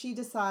point where she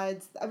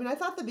decides, I mean, I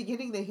thought the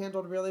beginning they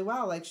handled really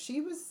well. Like,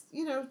 she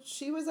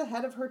was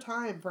ahead of her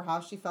time for how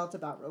she felt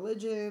about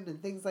religion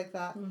and things like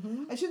that.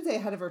 Mm-hmm. I shouldn't say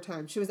ahead of her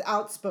time. She was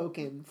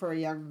outspoken for a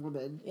young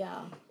woman.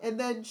 Yeah. And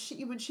then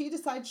when she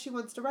decides she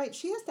wants to write,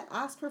 she has to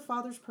ask her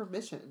father's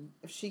permission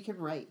if she can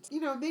write.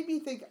 It made me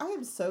think, I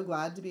am so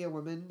glad to be a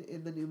woman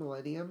in the new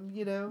millennium,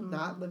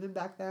 not living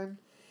back then.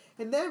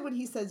 And then when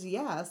he says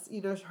yes,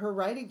 her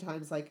writing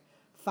time's like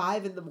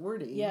 5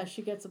 a.m. Yeah,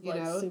 she gets up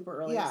like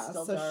super early. Yeah, it's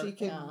still dark. She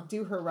can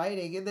do her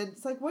writing. And then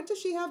it's like, what does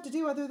she have to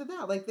do other than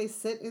that? Like, they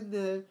sit in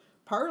the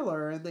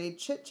parlor and they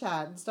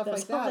chit-chat and stuff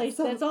like that.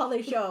 That's all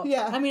they show.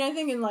 Yeah. I mean, I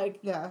think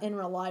in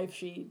real life,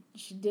 she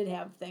did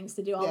have things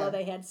to do, although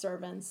they had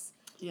servants.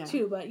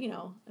 Too, but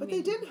But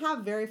they didn't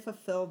have very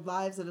fulfilled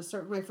lives in a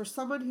certain way for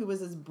someone who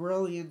was as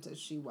brilliant as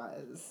she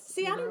was.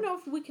 See, I don't know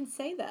if we can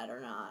say that or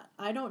not.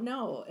 I don't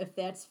know if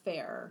that's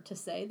fair to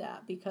say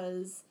that,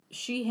 because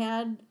she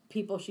had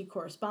people she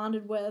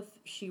corresponded with,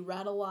 she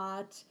read a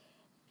lot,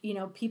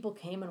 people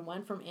came and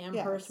went from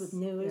Amherst with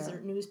news Yeah.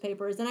 or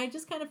newspapers, and I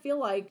just kind of feel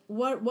like,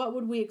 what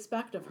would we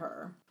expect of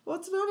her? Well,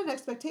 it's not an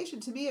expectation.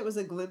 To me, it was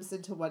a glimpse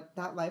into what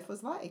that life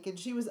was like. And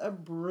she was a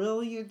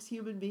brilliant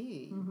human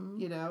being,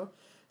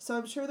 So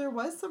I'm sure there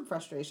was some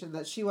frustration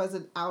that she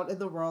wasn't out in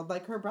the world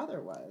like her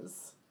brother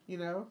was,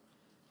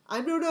 I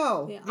don't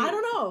know. Yeah, I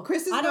don't know.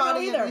 Chris is I don't know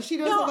nodding at either. me. She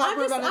knows a lot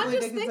more about I'm Emily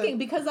just Dickinson. thinking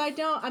because I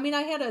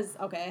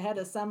had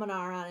a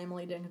seminar on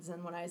Emily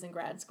Dickinson when I was in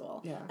grad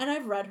school. Yeah. And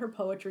I've read her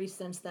poetry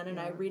since then, and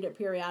I Yeah. read it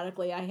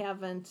periodically.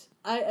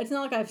 It's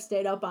not like I've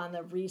stayed up on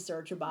the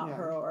research about Yeah.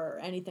 her or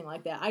anything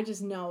like that. I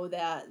just know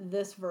that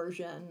this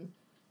version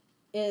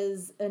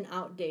is an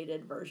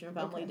outdated version of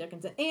Emily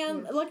Dickinson.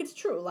 And, it's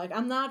true.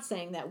 I'm not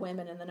saying that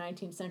women in the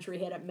 19th century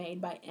had it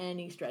made by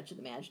any stretch of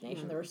the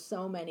imagination. There were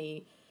so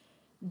many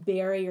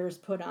barriers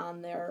put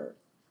on their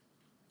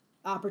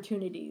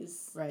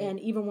opportunities. Right.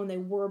 And even when they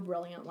were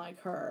brilliant like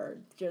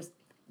her, just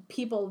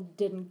people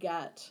didn't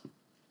get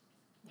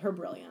her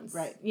brilliance.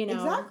 Right.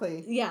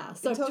 Exactly. Yeah.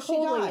 So Until she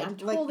totally, died, I'm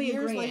totally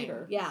years agreeing.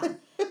 later. Yeah.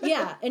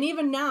 Yeah. And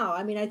even now,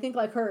 I think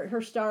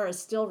her star is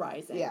still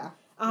rising. Yeah.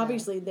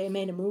 Obviously, they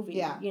made a movie.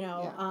 Yeah.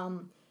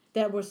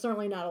 That was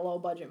certainly not a low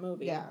budget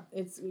movie. Yeah.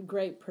 It's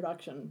great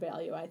production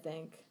value, I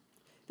think.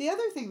 The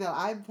other thing that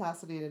I'm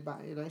fascinated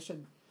by,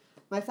 and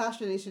my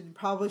fascination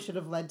probably should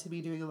have led to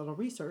me doing a little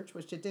research,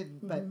 which it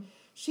didn't, but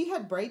she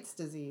had Bright's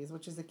disease,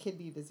 which is a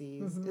kidney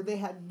disease, and they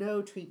had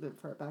no treatment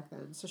for it back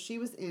then. So she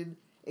was in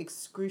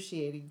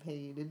excruciating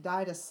pain and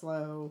died a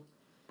slow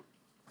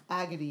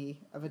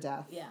agony of a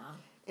death. Yeah.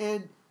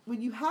 And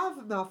when you have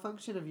a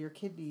malfunction of your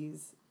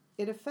kidneys,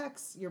 it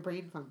affects your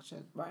brain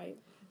function. Right.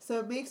 So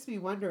it makes me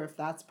wonder if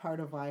that's part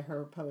of why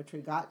her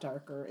poetry got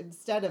darker,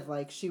 instead of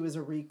she was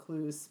a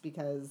recluse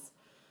because,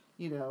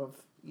 of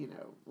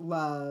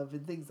love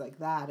and things like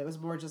that. It was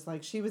more just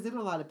she was in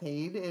a lot of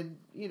pain and,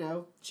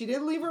 she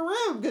didn't leave her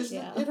room because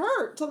it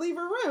hurt to leave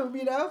her room,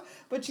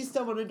 but she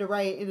still wanted to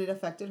write, and it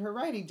affected her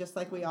writing, just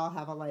like we all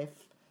have a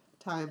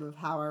lifetime of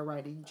how our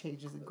writing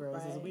changes and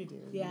grows as we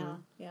do. Yeah,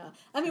 yeah.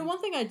 One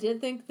thing I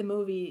did think the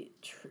movie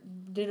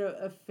did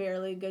a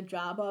fairly good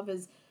job of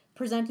is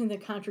presenting the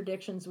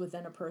contradictions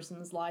within a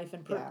person's life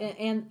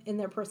and in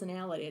their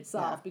personality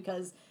itself,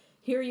 because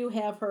here you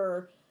have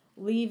her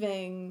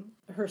leaving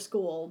her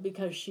school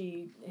because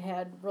she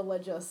had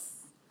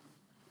religious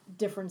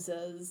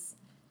differences,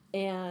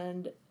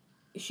 and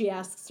she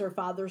asks her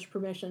father's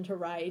permission to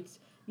write.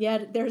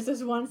 Yet there's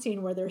this one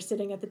scene where they're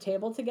sitting at the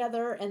table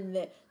together, and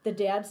the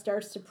dad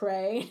starts to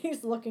pray.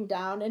 He's looking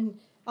down, and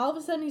all of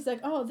a sudden he's like,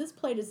 "Oh, this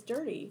plate is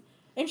dirty."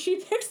 And she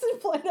picks the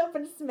plate up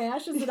and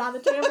smashes it on the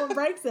table and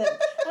breaks it.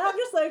 And I'm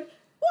just like,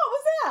 what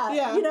was that?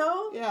 Yeah.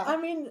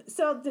 Yeah.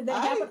 So did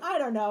that happen? I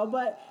don't know,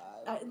 but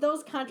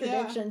those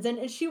contradictions.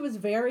 And she was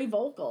very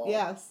vocal.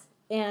 Yes.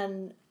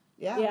 And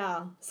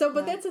yeah. So,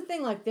 but that's the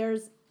thing,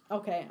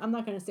 I'm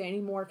not going to say any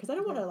more because I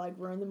don't want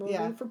to ruin the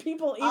movie for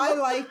people. I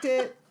liked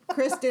it.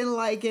 Chris didn't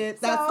like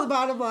it. That's the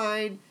bottom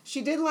line.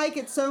 She didn't like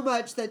it so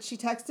much that she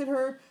texted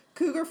her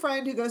cougar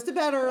friend who goes to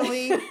bed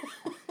early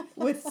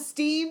with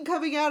steam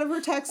coming out of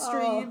her text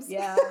streams.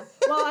 Yeah.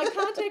 Well, I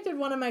contacted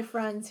one of my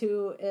friends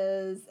who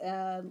is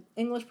an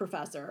English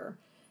professor,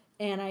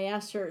 and I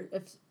asked her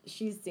if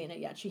she's seen it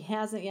yet. She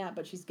hasn't yet,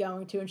 but she's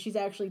going to, and she's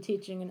actually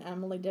teaching an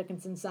Emily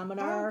Dickinson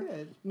seminar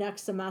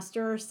next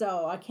semester.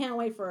 So I can't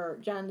wait for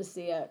Jen to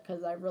see it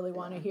because I really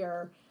want to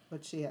hear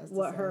what she has.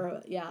 What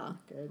her,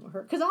 good.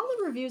 Because all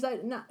the reviews, I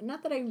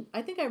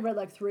think I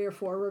read 3 or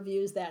 4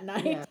 reviews that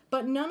night,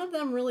 but none of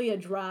them really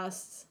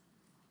addressed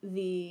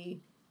the.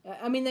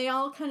 They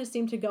all kind of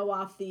seem to go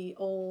off the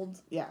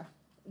old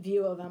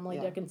view of Emily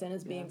Dickinson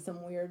as being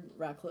some weird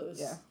recluse.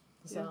 Yeah.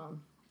 So. Yeah.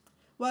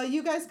 Well,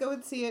 you guys go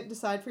and see it,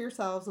 decide for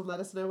yourselves, and let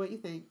us know what you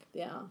think.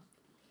 Yeah.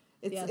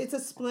 It's a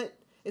split.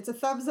 It's a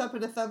thumbs up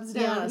and a thumbs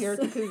down here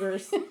at the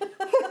Cougars.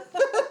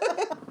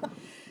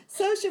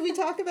 So, should we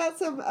talk about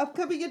some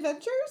upcoming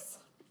adventures?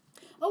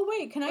 Oh,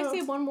 wait. Can I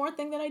say one more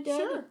thing that I did?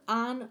 Sure.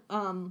 On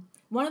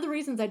one of the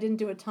reasons I didn't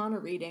do a ton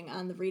of reading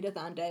on the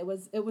Readathon Day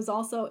was it was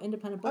also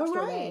Independent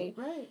Bookstore Day.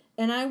 Right.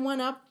 And I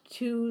went up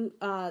to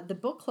the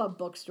Book Club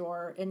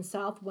bookstore in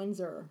South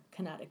Windsor,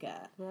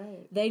 Connecticut.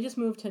 Right. They just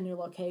moved to a new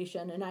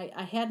location, and I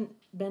hadn't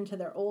been to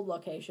their old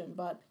location,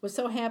 but was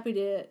so happy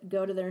to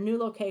go to their new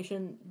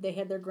location. They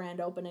had their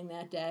grand opening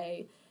that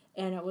day,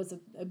 and it was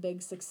a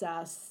big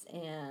success,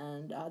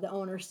 and the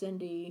owner,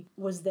 Cindy,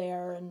 was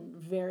there and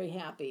very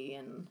happy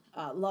and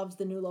loves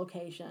the new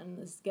location,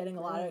 is getting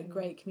a lot of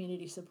great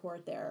community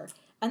support there.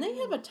 And they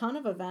have a ton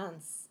of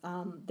events.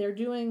 They're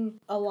doing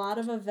a lot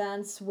of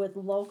events with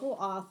local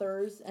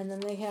authors, and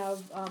then they have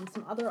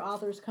some other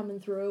authors coming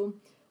through.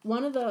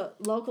 One of the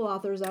local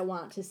authors I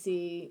want to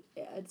see,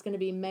 it's going to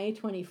be May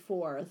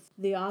 24th.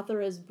 The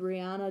author is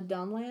Brianna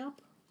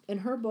Dunlap, and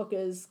her book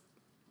is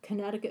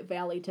Connecticut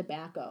Valley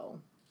Tobacco.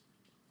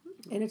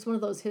 And it's one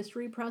of those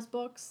history press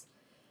books,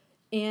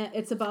 and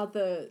it's about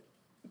the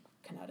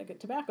Connecticut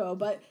tobacco.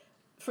 But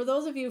for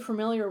those of you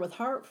familiar with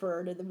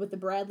Hartford, with the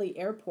Bradley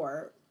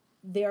Airport,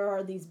 there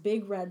are these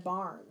big red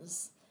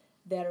barns,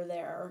 that are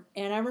there.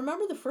 And I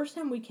remember the first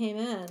time we came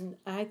in,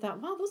 I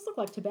thought, wow, those look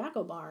like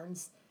tobacco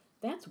barns.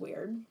 That's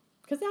weird.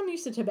 Because I'm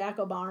used to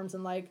tobacco barns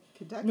in like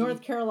Kentucky.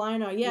 North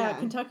Carolina,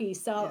 Kentucky,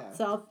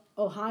 South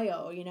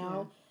Ohio, you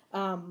know.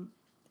 Yeah.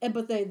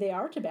 But they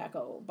are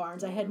tobacco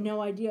barns. I had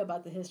no idea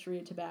about the history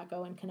of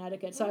tobacco in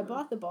Connecticut. So I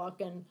bought the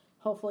book, and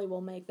hopefully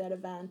we'll make that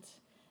event.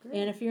 Great.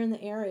 And if you're in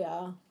the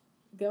area,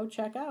 go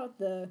check out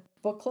the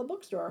Book Club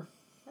bookstore.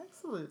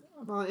 Excellent.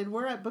 Well, and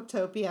we're at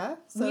Booktopia.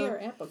 So we are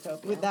at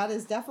Booktopia. That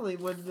is definitely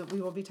one that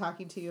we will be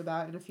talking to you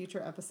about in a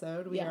future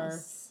episode. We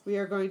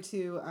are going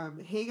to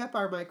hang up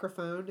our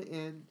microphone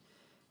and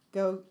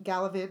go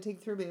gallivanting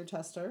through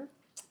Manchester.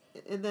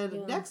 And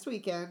then next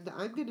weekend,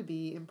 I'm going to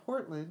be in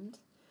Portland.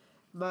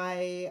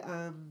 My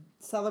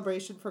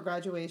celebration for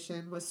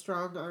graduation was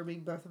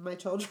strong-arming both of my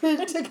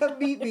children to come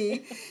meet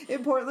me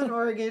in Portland,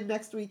 Oregon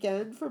next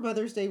weekend for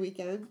Mother's Day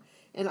weekend.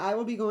 And I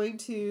will be going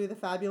to the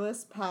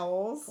fabulous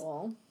Powell's.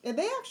 Cool. And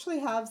they actually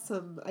have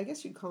some, I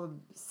guess you'd call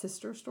them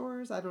sister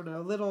stores. I don't know,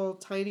 little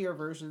tinier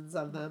versions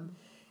of them.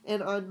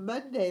 And on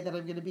Monday that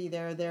I'm going to be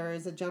there, there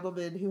is a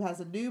gentleman who has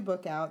a new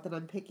book out that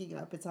I'm picking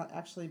up. It's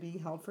actually being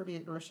held for me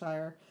at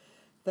Northshire.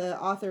 The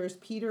author is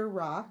Peter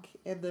Rock,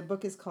 and the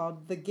book is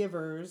called The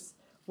Givers,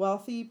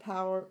 Wealth,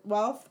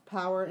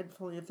 Power, and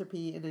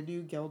Philanthropy in a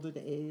New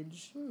Gilded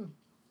Age.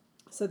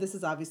 So this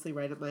is obviously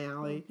right up my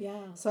alley.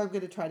 Yeah. So I'm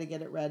going to try to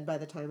get it read by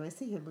the time I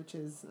see him, which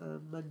is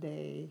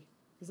Monday.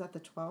 Is that the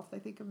 12th, I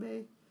think, of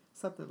May?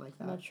 Something like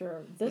that. I'm not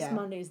sure. This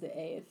Monday's the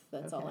 8th.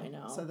 That's all I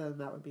know. So then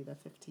that would be the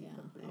 15th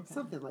of May. Okay.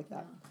 Something like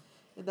that.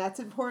 Yeah. And that's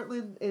in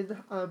Portland, in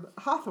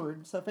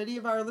Hawthorne. So if any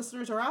of our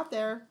listeners are out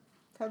there,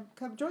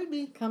 come join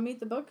me. Come meet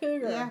the Book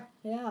Cougar. Yeah.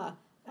 Yeah.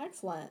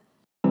 Excellent.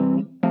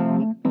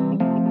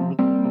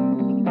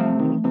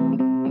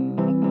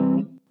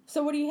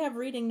 So what do you have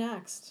reading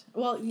next?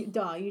 Well,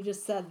 you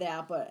just said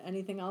that, but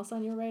anything else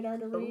on your radar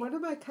to read?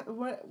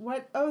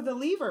 The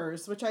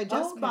Leavers, which I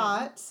just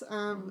bought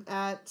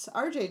at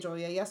RJ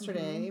Julia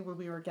yesterday when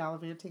we were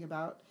gallivanting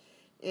about.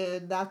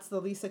 And that's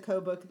the Lisa Coe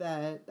book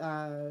that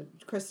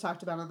Chris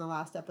talked about on the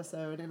last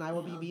episode, and I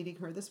will be meeting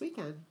her this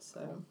weekend.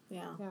 So cool.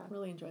 Yeah,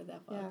 really enjoyed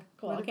that book. Yeah.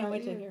 Cool. I can't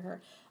wait to hear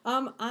her.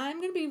 I'm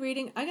going to be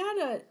reading. I got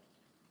a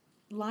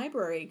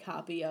library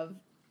copy of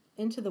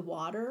Into the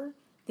Water,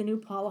 the new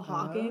Paula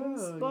Hawkins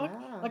book.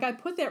 Yeah. Like I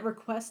put that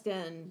request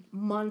in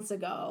months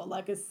ago.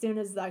 Like as soon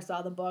as I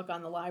saw the book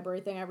on the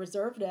library thing, I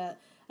reserved it,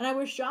 and I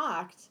was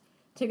shocked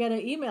to get an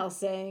email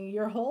saying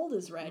your hold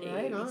is ready.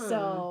 Right on.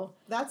 So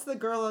that's the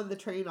Girl on the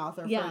Train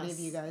author for any of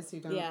you guys who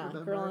don't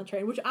remember. Girl on the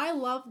Train, which I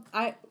loved.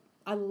 I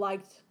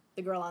liked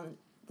the Girl on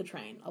the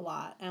Train a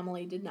lot.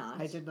 Emily did not.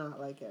 I did not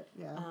like it.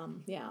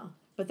 Yeah.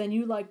 But then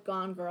you liked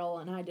Gone Girl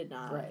and I did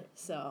not. Right.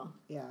 So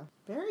yeah,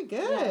 very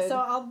good. Yeah, so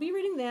I'll be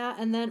reading that,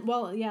 and then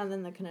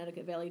the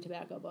Connecticut Valley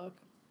Tobacco book.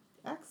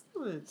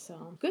 Excellent.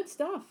 So good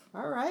stuff.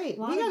 All right,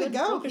 we gotta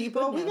go,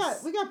 people.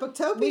 Goodness. We got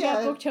Booktopia. We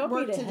got Booktopia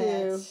work to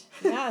do.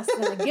 Yes,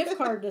 and a gift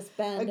card to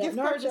spend. A gift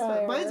card to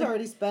spend. Mine's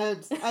already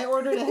spent. I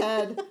ordered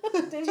ahead.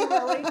 Did you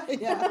really?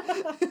 Yeah.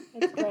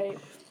 That's great.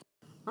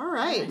 All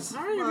right.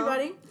 All right,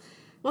 everybody.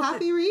 Well,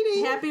 happy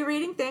reading. Happy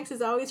reading. Thanks as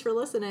always for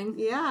listening.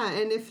 Yeah,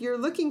 and if you're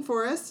looking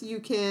for us, you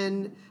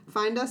can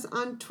find us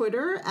on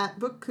Twitter at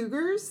Book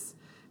Cougars,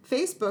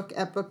 Facebook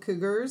at Book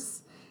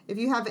Cougars. If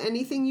you have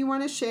anything you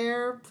want to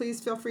share,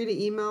 please feel free to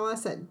email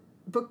us at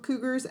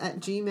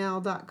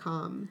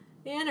bookcougars@gmail.com.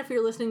 And if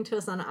you're listening to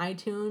us on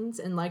iTunes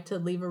and like to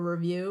leave a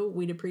review,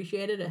 we'd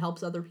appreciate it. It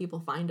helps other people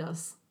find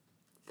us.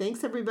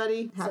 Thanks,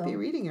 everybody. Happy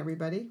reading,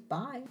 everybody.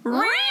 Bye.